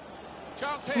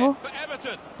 Chance here for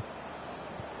Everton.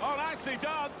 Oh, nicely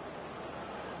done.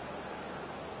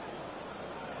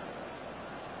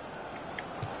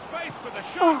 Space for the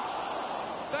shot.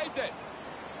 Saved it.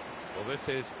 Well, this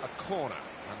is a corner,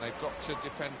 and they've got to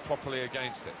defend properly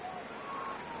against it.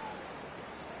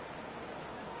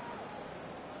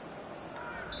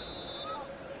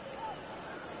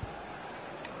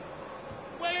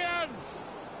 Williams!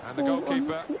 And the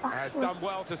goalkeeper has done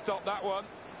well to stop that one.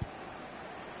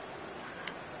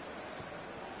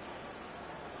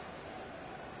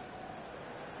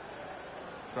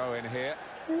 Throw in here.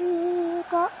 We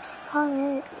got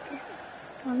Leighton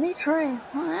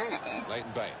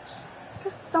Baines.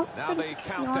 Just don't Now the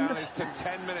countdown is to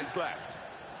 10 minutes left.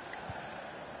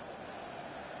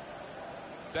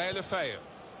 Deulofeu.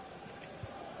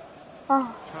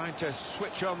 Oh, Trying to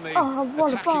switch on the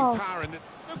what a attacking ball. power in the...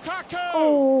 Lukaku!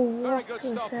 Oh, Very what good a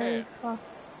stop save here. for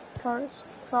Torres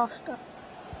Foster.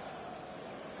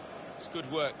 It's good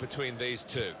work between these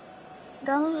two.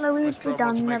 Don't West Luigi Brom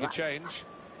want to done make a never. change.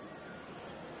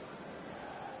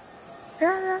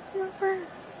 Yeah, that's my friend.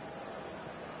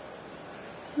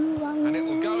 And it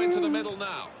will go into the middle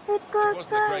now. It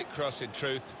wasn't a great cross in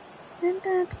truth. He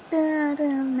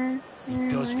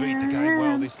does read the game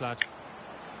well, this lad.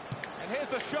 And here's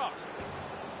the shot.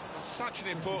 Such an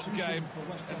important game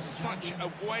and such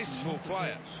a wasteful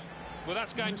player. Well,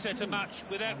 that's game, set, and match,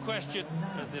 without question.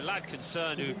 And the lad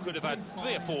concerned, who could have had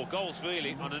 3 or 4 goals,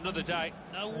 really, on another day.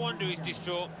 No wonder he's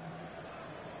distraught.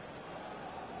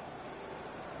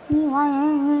 3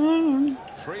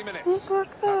 minutes.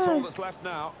 That's all that's left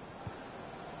now.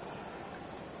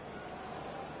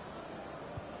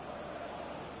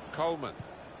 Coleman.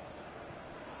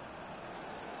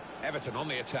 Everton on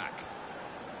the attack.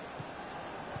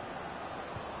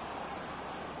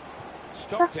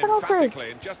 Stopped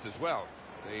emphatically and just as well.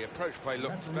 The approach play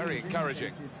looked very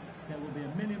encouraging. There will be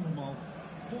a minimum of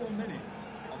 4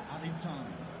 minutes of added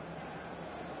time.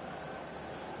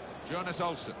 Jonas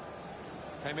Olsen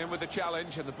came in with the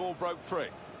challenge and the ball broke free.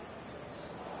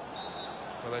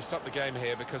 Well, they've stopped the game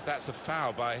here because that's a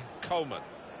foul by Coleman.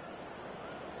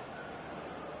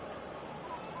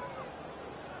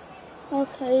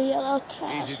 Okay, yellow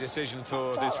card. Easy decision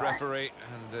for this referee,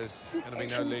 and there's going to be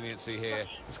no leniency here.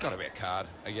 It's got to be a card,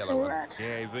 a yellow one.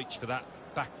 Yeah, he reached for that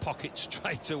back pocket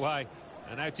straight away,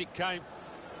 and out it came.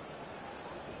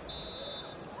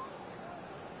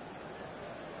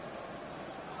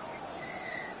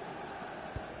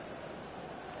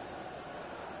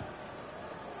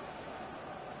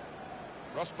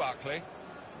 Ross Barkley.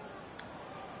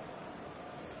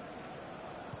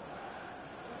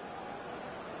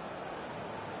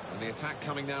 And the attack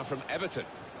coming now from Everton.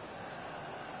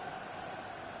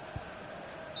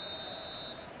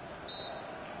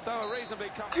 So a reasonably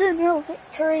 2-0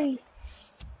 victory.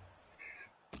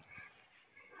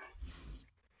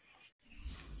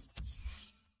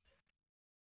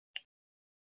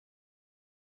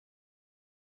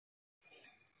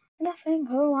 Nothing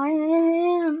who I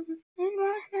am in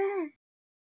my hand.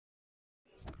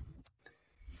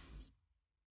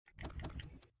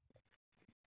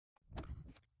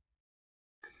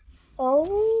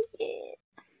 Oh yeah.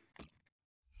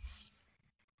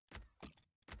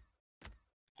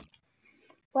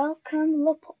 Welcome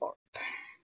Laporte.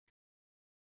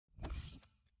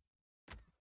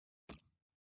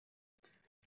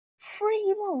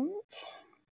 Three months.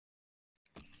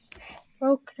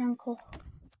 Broken ankle.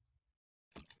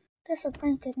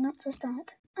 Disappointed not to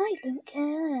start. I don't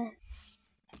care.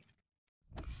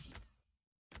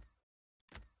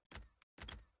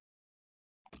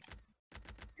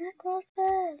 Necklace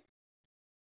bed.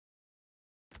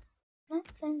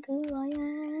 Nothing who I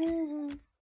am.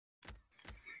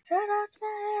 Shut up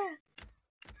there.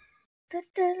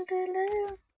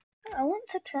 I want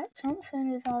to check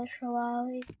something with Al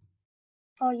Shawawi.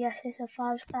 Oh yes, it's a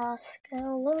 5-star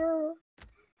skill.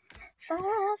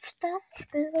 5-star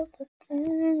skill, but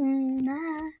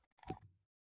tonight.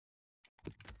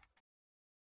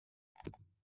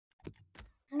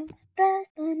 And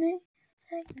destiny,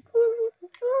 shut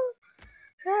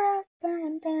up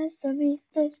and dance to me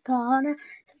this corner.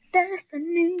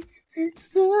 Destiny,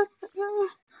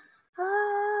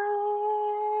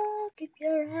 oh, keep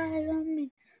your eyes on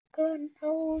me, couldn't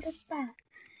hold it back.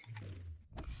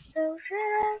 So shut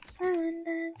up and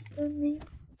dance to me.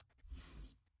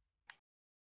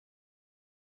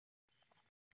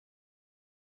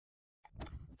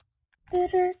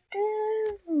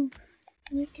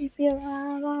 You keep your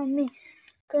eye on me,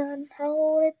 couldn't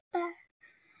hold it back.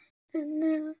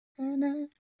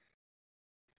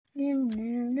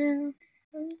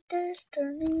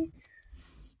 Destiny,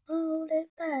 hold it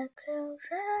back. So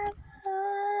shut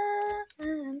up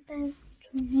and dance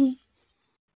to me.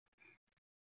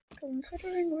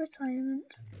 Considering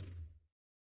retirement.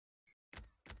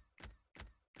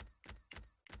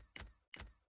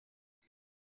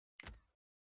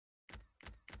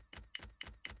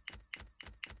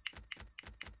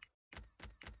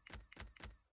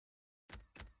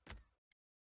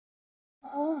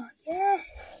 Oh,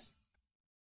 yes.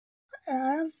 I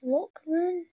have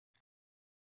Lookman.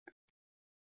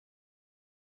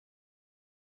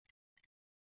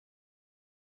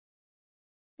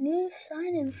 New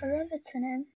signing for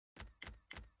Everton.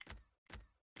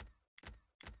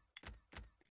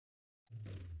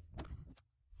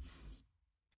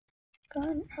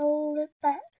 Can't hold it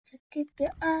back, so keep your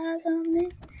eyes on me.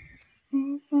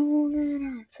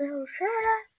 So shut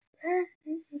up and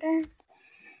dance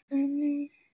with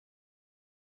me.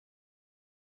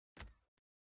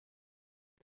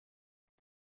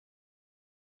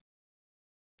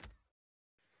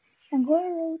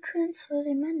 Aguero transferred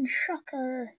him in,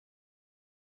 shocker.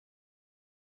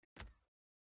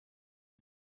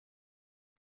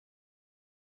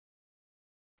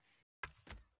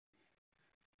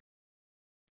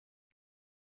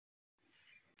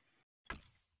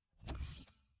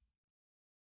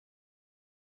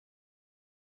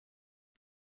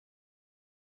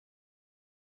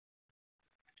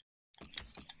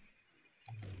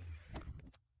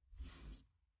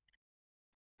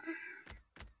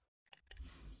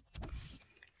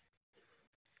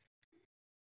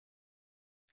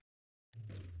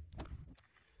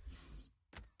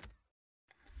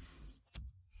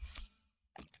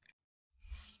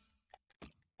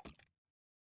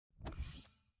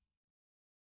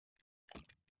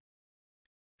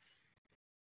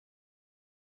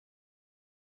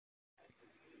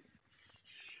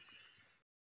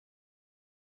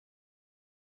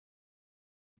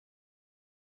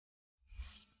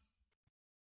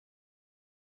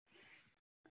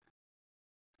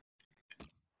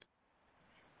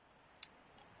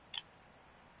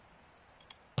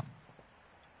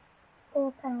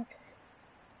 a penalty.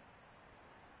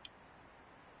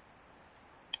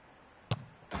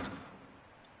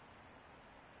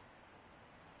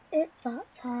 It's that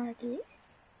target.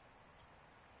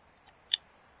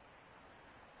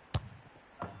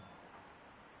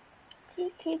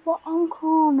 Keep what on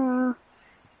corner.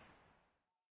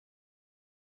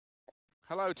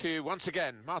 Hello to you once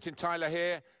again. Martin Tyler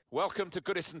here. Welcome to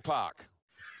Goodison Park.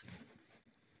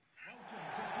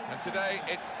 And today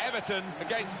it's Everton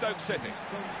against Stoke City.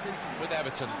 With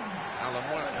Everton, Alan,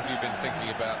 what have you been thinking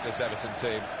about this Everton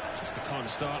team? Just the kind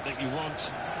of start that you want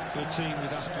for a team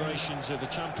with aspirations of a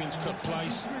Champions Cup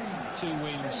place. 2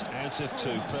 wins out of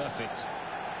 2, perfect.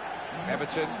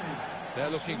 Everton, they're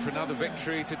looking for another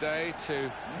victory today to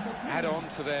add on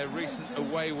to their recent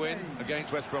away win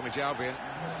against West Bromwich Albion.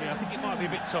 Yeah, I think it might be a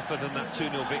bit tougher than that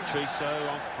 2-0 victory, so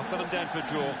I've got them down for a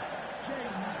draw.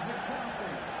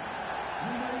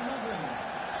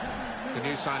 The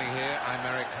new signing here,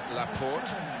 Aymeric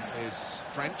Laporte, is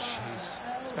French. He's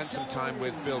spent some time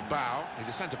with Bilbao. He's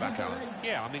a centre-back, Alan.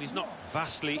 Yeah, I mean, he's not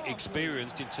vastly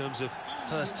experienced in terms of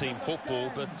first-team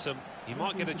football, but he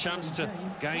might get a chance to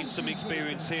gain some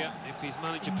experience here if his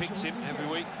manager picks him every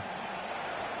week.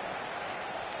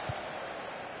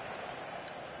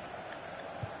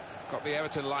 Got the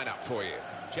Everton lineup for you.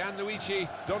 Gianluigi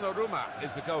Donnarumma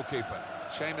is the goalkeeper.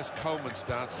 Seamus Coleman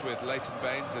starts with Leighton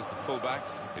Baines as the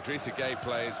fullbacks. Idrissa Gueye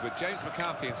plays with James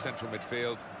McCarthy in central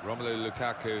midfield. Romelu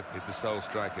Lukaku is the sole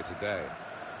striker today.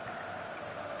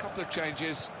 A couple of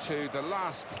changes to the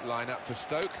last lineup for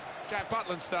Stoke. Jack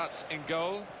Butland starts in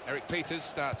goal. Eric Peters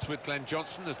starts with Glenn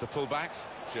Johnson as the fullbacks.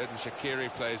 Xherdan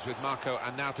Shaqiri plays with Marko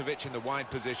Arnautovic in the wide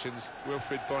positions.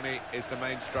 Wilfried Bony is the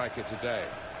main striker today.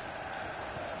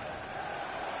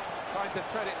 Trying to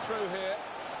thread it through here.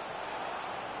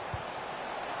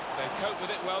 They cope with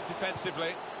it well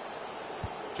defensively.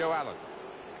 Joe Allen.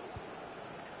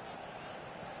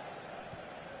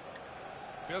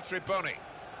 Wilfried Bony.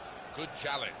 Good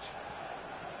challenge.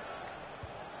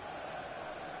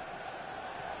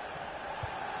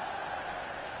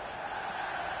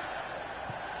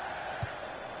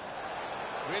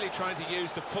 Really trying to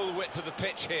use the full width of the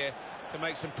pitch here to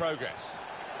make some progress.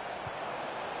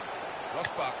 Ross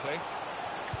Barkley.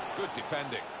 Good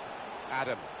defending.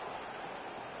 Adam.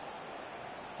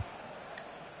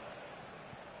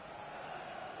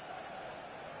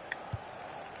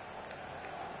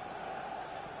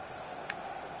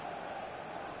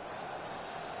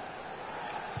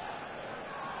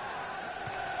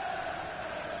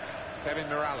 Kevin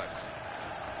Morales.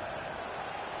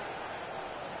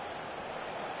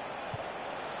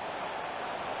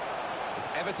 It's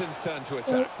Everton's turn to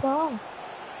attack.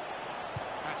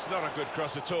 That's not a good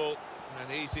cross at all,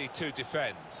 and easy to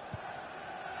defend.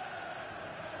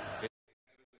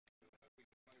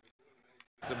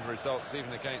 Some results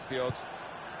even against the odds.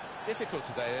 It's difficult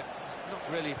today. It's not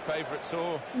really favourites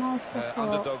or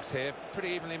underdogs here. Pretty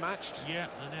evenly matched. Yeah,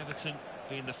 and Everton,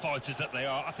 being the fighters that they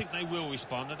are, I think they will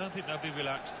respond. I don't think they'll be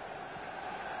relaxed.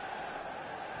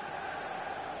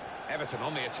 Everton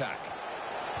on the attack.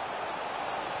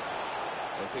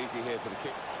 It's easy here for the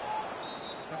kick.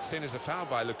 That's seen as a foul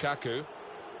by Lukaku.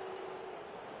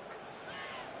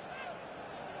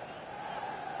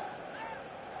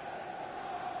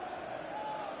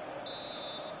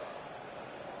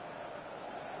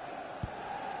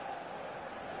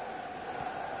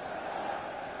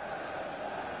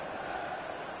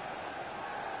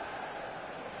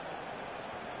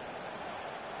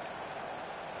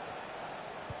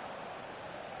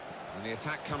 And the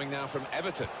attack coming now from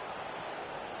Everton.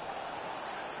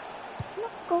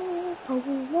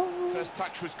 First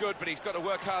touch was good, but he's got to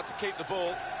work hard to keep the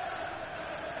ball.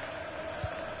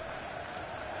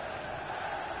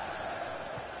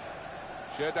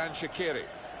 Xherdan Shaqiri.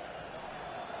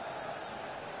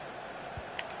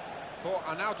 For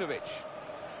Arnautovic.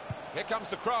 Here comes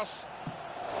the cross.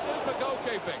 Super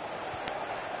goalkeeping.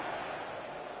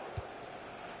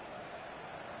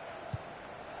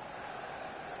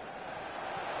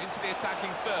 Into the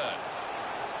attacking third.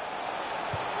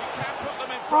 He can put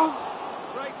them in front.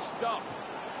 Great stop.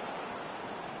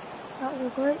 That was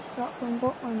a great stop from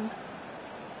Butland.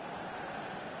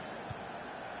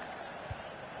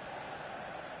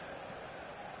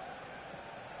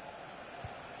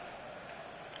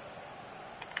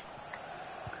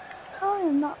 Sorry,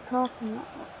 I'm not talking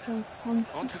that much. I'm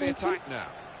concentrating. On to the attack now.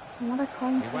 I'm not a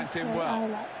concentrate. He went in well. I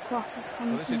like proper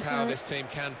Well, this is how this team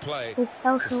can play. With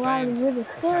Sustained with a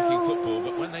skill. attacking football,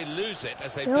 but when they lose it,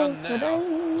 as they've done now,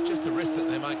 it's just a risk that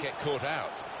they might get caught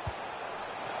out.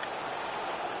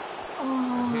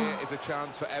 And here is a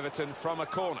chance for Everton from a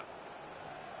corner.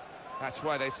 That's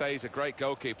why they say he's a great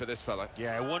goalkeeper, this fella.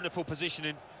 Yeah, wonderful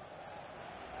positioning.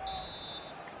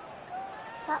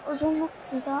 That was unlucky,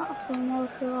 that from El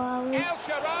Shaarawy. El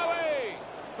Shaarawy!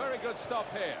 Very good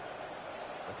stop here.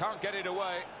 They can't get it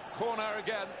away. Corner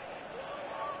again.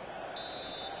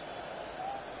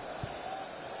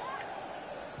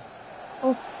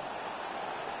 Oh.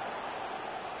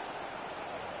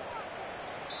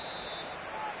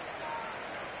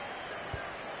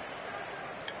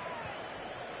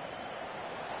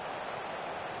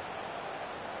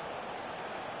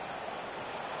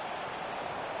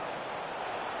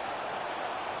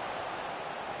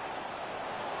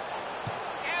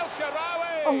 El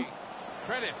Shaarawy! Oh.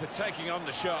 Credit for taking on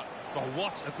the shot. But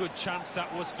what a good chance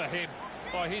that was for him.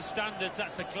 By his standards,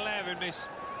 that's a glaring miss.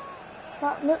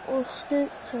 That little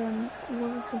scoop turn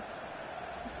was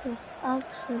just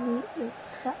absolutely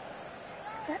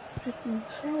affected me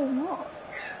so much.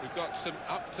 We've got some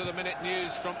up-to-the-minute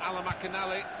news from Alan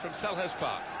McInally from Selhurst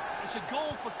Park. It's a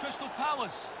goal for Crystal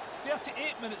Palace.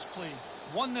 38 minutes played.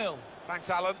 1-0. Thanks,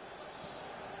 Alan.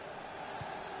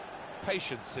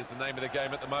 Patience is the name of the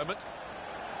game at the moment.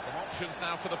 Some options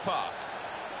now for the pass.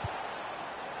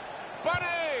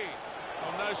 Bunny!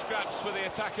 Oh, no scraps for the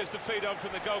attackers to feed on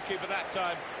from the goalkeeper that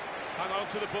time. Hung on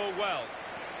to the ball well.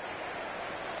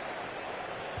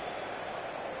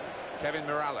 Kevin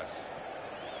Morales.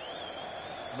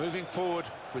 Moving forward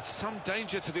with some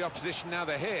danger to the opposition now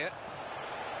they're here.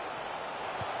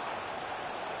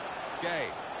 Gay.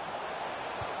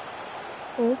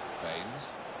 Oh.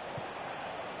 Baines.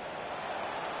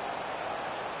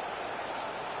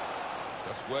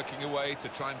 Just working away to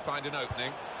try and find an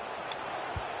opening.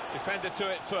 Defender to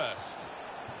it first.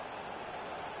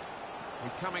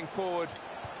 He's coming forward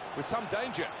with some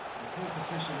danger. The fourth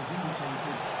official has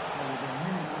indicated there will be a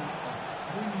minimum of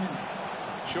 3 minutes.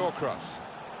 Shawcross.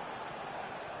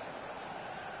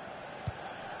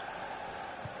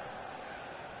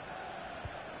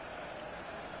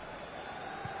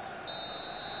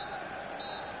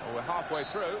 Well, we're halfway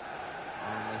through,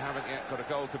 and we haven't yet got a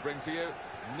goal to bring to you.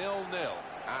 0-0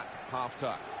 at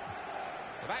half-time.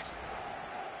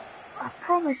 I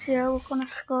promise you we're going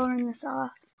to score in this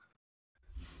half.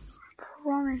 I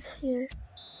promise you.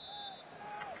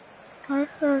 I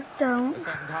don't. The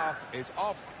second half is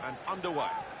off and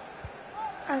underway.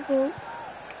 I will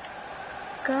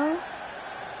go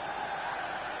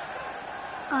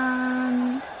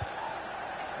and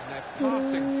they're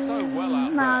passing so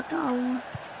well out there. no.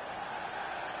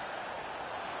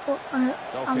 But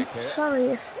Goal I'm kick here. sorry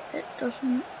if it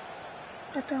doesn't.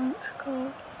 I don't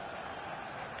score.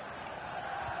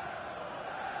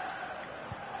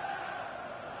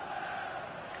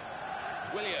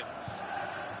 Williams.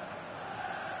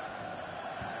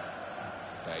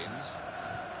 Baines.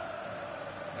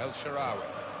 El Shaarawy.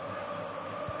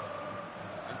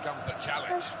 In comes the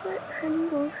challenge.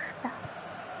 Single step.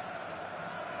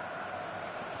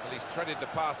 Well, he's threaded the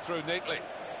pass through neatly.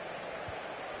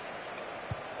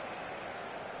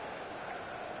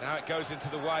 Now it goes into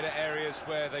the wider areas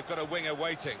where they've got a winger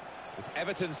waiting. It's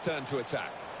Everton's turn to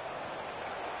attack.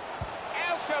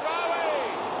 El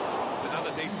Shaarawy! It's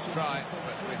another decent try,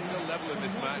 but we're still level in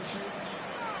this match.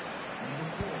 Number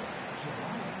 4,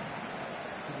 Shaarawy.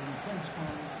 To be replaced by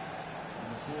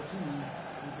number 14,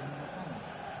 Ibrahim Afellay.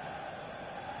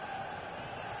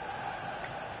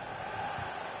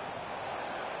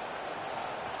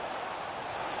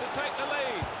 To take the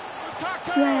lead.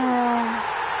 Lukaku!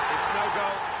 Yeah. It's no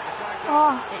goal. The flag's up.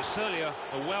 Oh, It's certainly a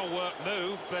well-worked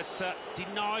move, but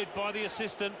denied by the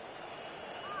assistant.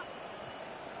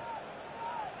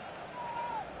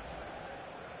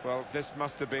 Well, this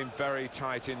must have been very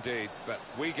tight indeed, but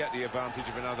we get the advantage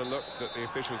of another look that the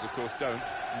officials, of course, don't.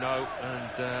 No,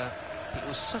 and it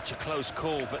was such a close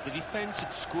call, but the defence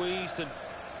had squeezed and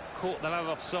caught the lad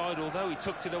offside, although he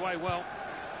tucked it away well.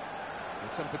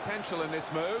 There's some potential in this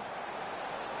move.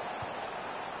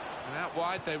 And out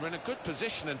wide, they were in a good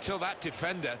position until that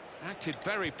defender acted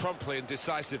very promptly and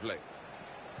decisively.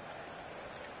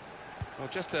 Well,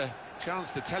 just a chance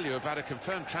to tell you about a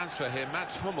confirmed transfer here.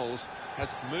 Mats Hummels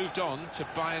has moved on to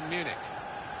Bayern Munich.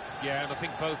 Yeah, and I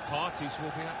think both parties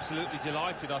will be absolutely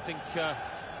delighted. I think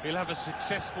he'll have a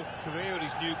successful career at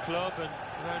his new club, and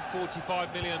around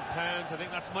 £45 million. I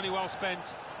think that's money well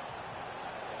spent.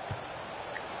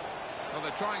 Well,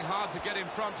 they're trying hard to get in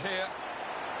front here.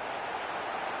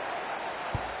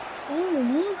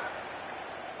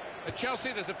 At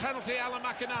Chelsea, there's a penalty, Alan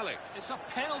McInally. It's a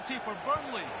penalty for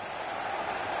Burnley.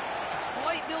 A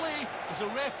slight delay as the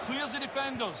ref clears the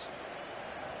defenders.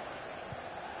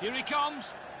 Here he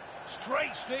comes.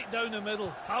 Straight down the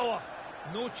middle. Power.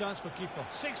 No chance for keeper.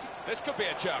 60. This could be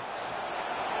a chance.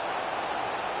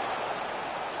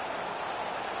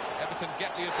 Everton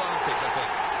get the advantage, I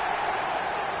think.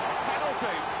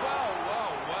 Penalty. Well.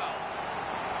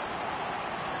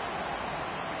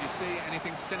 Did you see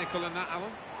anything cynical in that,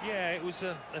 Alan? Yeah, it was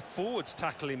a forwards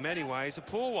tackle in many ways, a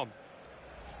poor one.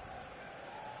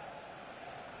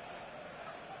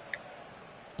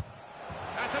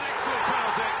 That's an excellent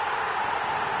penalty.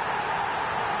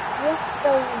 Yes,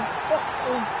 Jones, get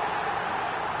him.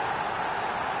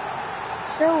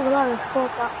 So glad I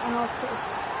scored that penalty.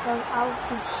 So I would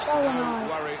be so annoyed.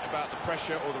 Don't worry about the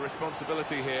pressure or the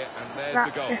responsibility here, and there's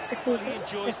the goal. Well, he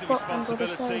enjoys the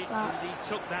responsibility, and he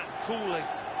took that coolly.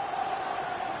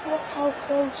 Look how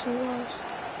close he was.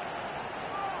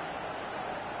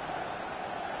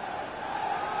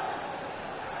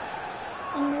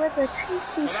 And with a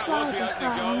cheeky Well, that was the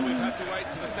opening goal. We've had to wait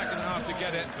to the second half to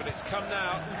get it, but it's come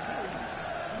now.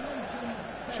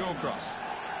 Shawcross.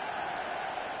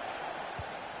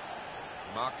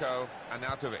 Marko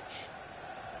Arnautovic.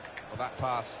 Well, that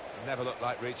pass never looked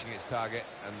like reaching its target,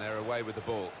 and they're away with the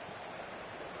ball.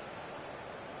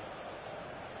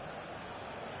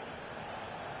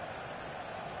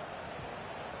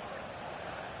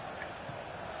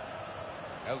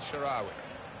 El Shaarawy.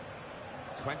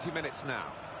 20 minutes now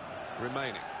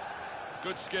remaining.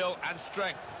 Good skill and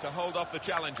strength to hold off the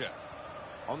challenger.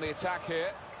 On the attack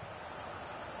here.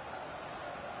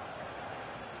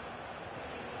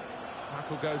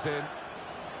 Tackle goes in.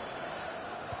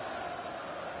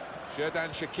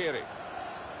 Xherdan Shaqiri.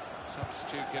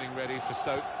 Substitute getting ready for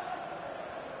Stoke.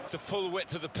 The full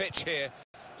width of the pitch here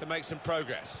to make some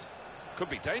progress. Could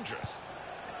be dangerous.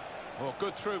 Oh,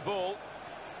 good through ball.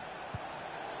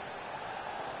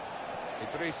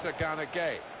 Idrissa Gana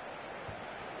Gueye.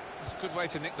 It's a good way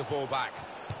to nick the ball back.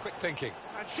 Quick thinking.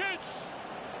 And shoots!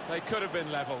 They could have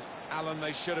been level. Alan,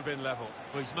 they should have been level.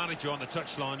 Well, his manager on the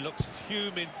touchline looks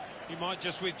fuming. He might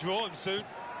just withdraw him soon.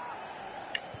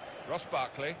 Ross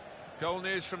Barkley. Goal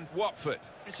news from Watford.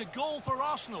 It's a goal for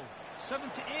Arsenal.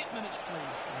 78 minutes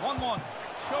played. 1-1.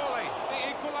 Surely, the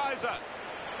equaliser.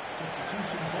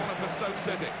 Corner for Stoke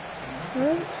City. I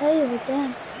won't tell you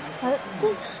again.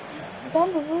 This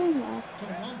Donnarumma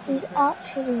is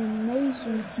actually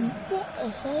amazing. What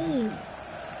a save.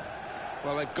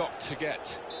 Well, they've got to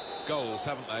get goals,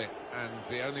 haven't they? And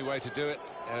the only way to do it,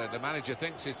 the manager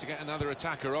thinks, is to get another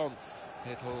attacker on.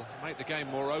 It'll make the game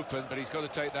more open, but he's got to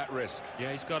take that risk.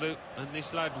 Yeah, he's got to. And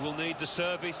this lad will need the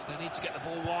service. They need to get the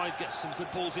ball wide, get some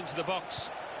good balls into the box.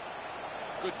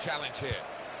 Good challenge here.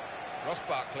 Ross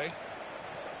Barkley.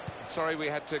 Sorry we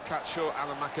had to cut short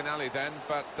Alan McInally then,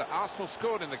 but Arsenal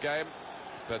scored in the game,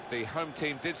 but the home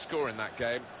team did score in that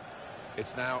game.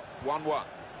 It's now 1-1.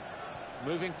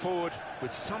 Moving forward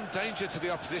with some danger to the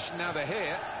opposition now they're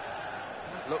here.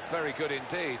 Looked very good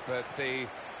indeed, but the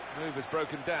move has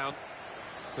broken down.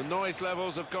 The noise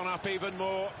levels have gone up even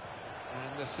more,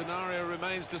 and the scenario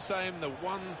remains the same, the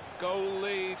one-goal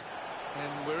lead,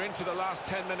 and we're into the last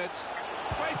 10 minutes.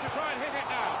 Ways to try and hit it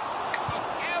now.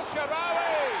 El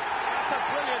Shaarawy! That's a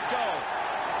brilliant goal.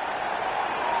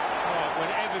 Right,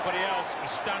 when everybody else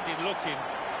is standing looking,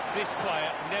 this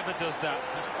player never does that.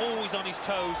 He's always on his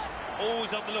toes,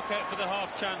 always on the lookout for the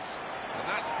half chance. And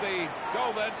that's the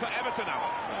goal then for Everton,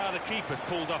 Alan. The keeper's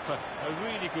pulled off a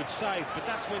really good save, but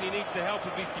that's when he needs the help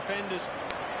of his defenders.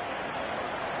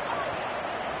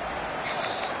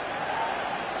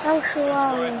 El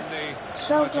Shaarawy.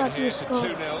 So glad here you to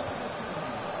scored. 2-0.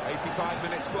 85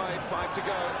 minutes played, 5 to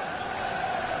go.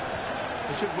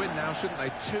 They should win now, shouldn't they?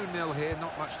 2-0 here,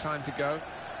 not much time to go.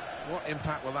 What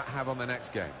impact will that have on the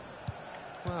next game?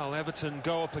 Well, Everton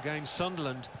go up against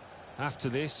Sunderland after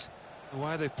this. The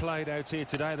way they've played out here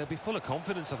today, they'll be full of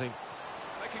confidence, I think.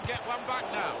 They can get one back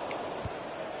now.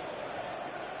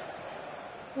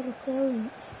 What a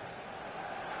clearance.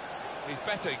 He's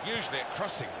better usually at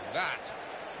crossing than that.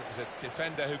 It was a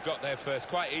defender who got there first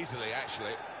quite easily,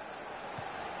 actually.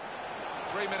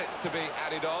 3 minutes to be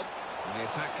added on. And the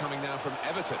attack coming now from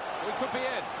Everton. We could be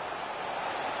in.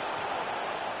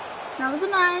 Number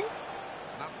 9.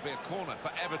 That would be a corner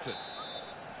for Everton.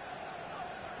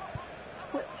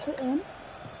 Whips it in.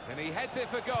 And he heads it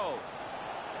for goal.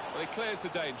 Well, he clears the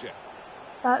danger.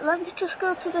 Right, let me just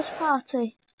go to this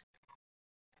party.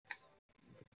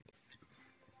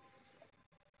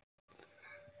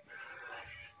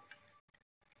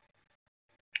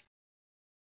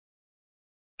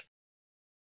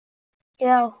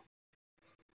 Yo.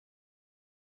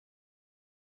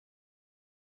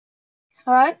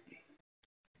 Alright.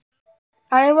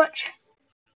 Are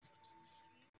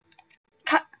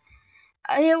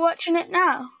you watching it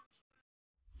now?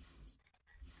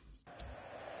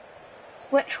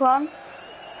 Which one?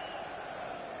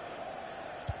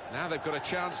 Now they've got a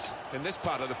chance in this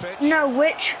part of the pitch. No,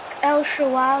 which El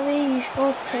Shawali he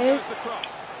scored Here two. goes the cross.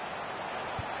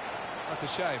 That's a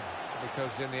shame,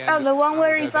 because in the end... Oh, the one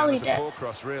where he it would go down as volleyed a it. poor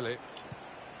cross, really.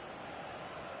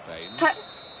 Baines.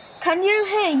 Can you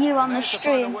hear you on the There's the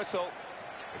final stream? whistle.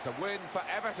 It's a win for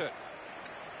Everton.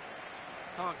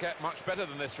 Can't get much better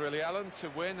than this, really, Alan, to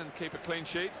win and keep a clean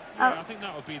sheet. Yeah, I think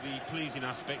that would be the pleasing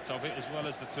aspect of it, as well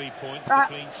as the 3 points, Right.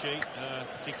 the clean sheet,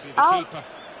 particularly the keeper.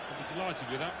 I'd be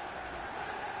delighted with that.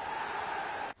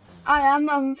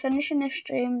 I'm finishing the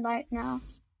stream right now.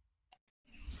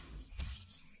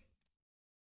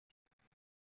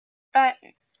 Right,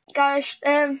 guys,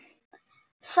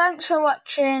 thanks for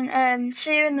watching,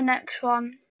 see you in the next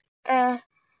one.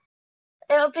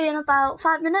 It'll be in about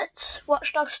 5 minutes,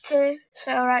 Watch Dogs 2,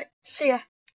 so alright, see ya.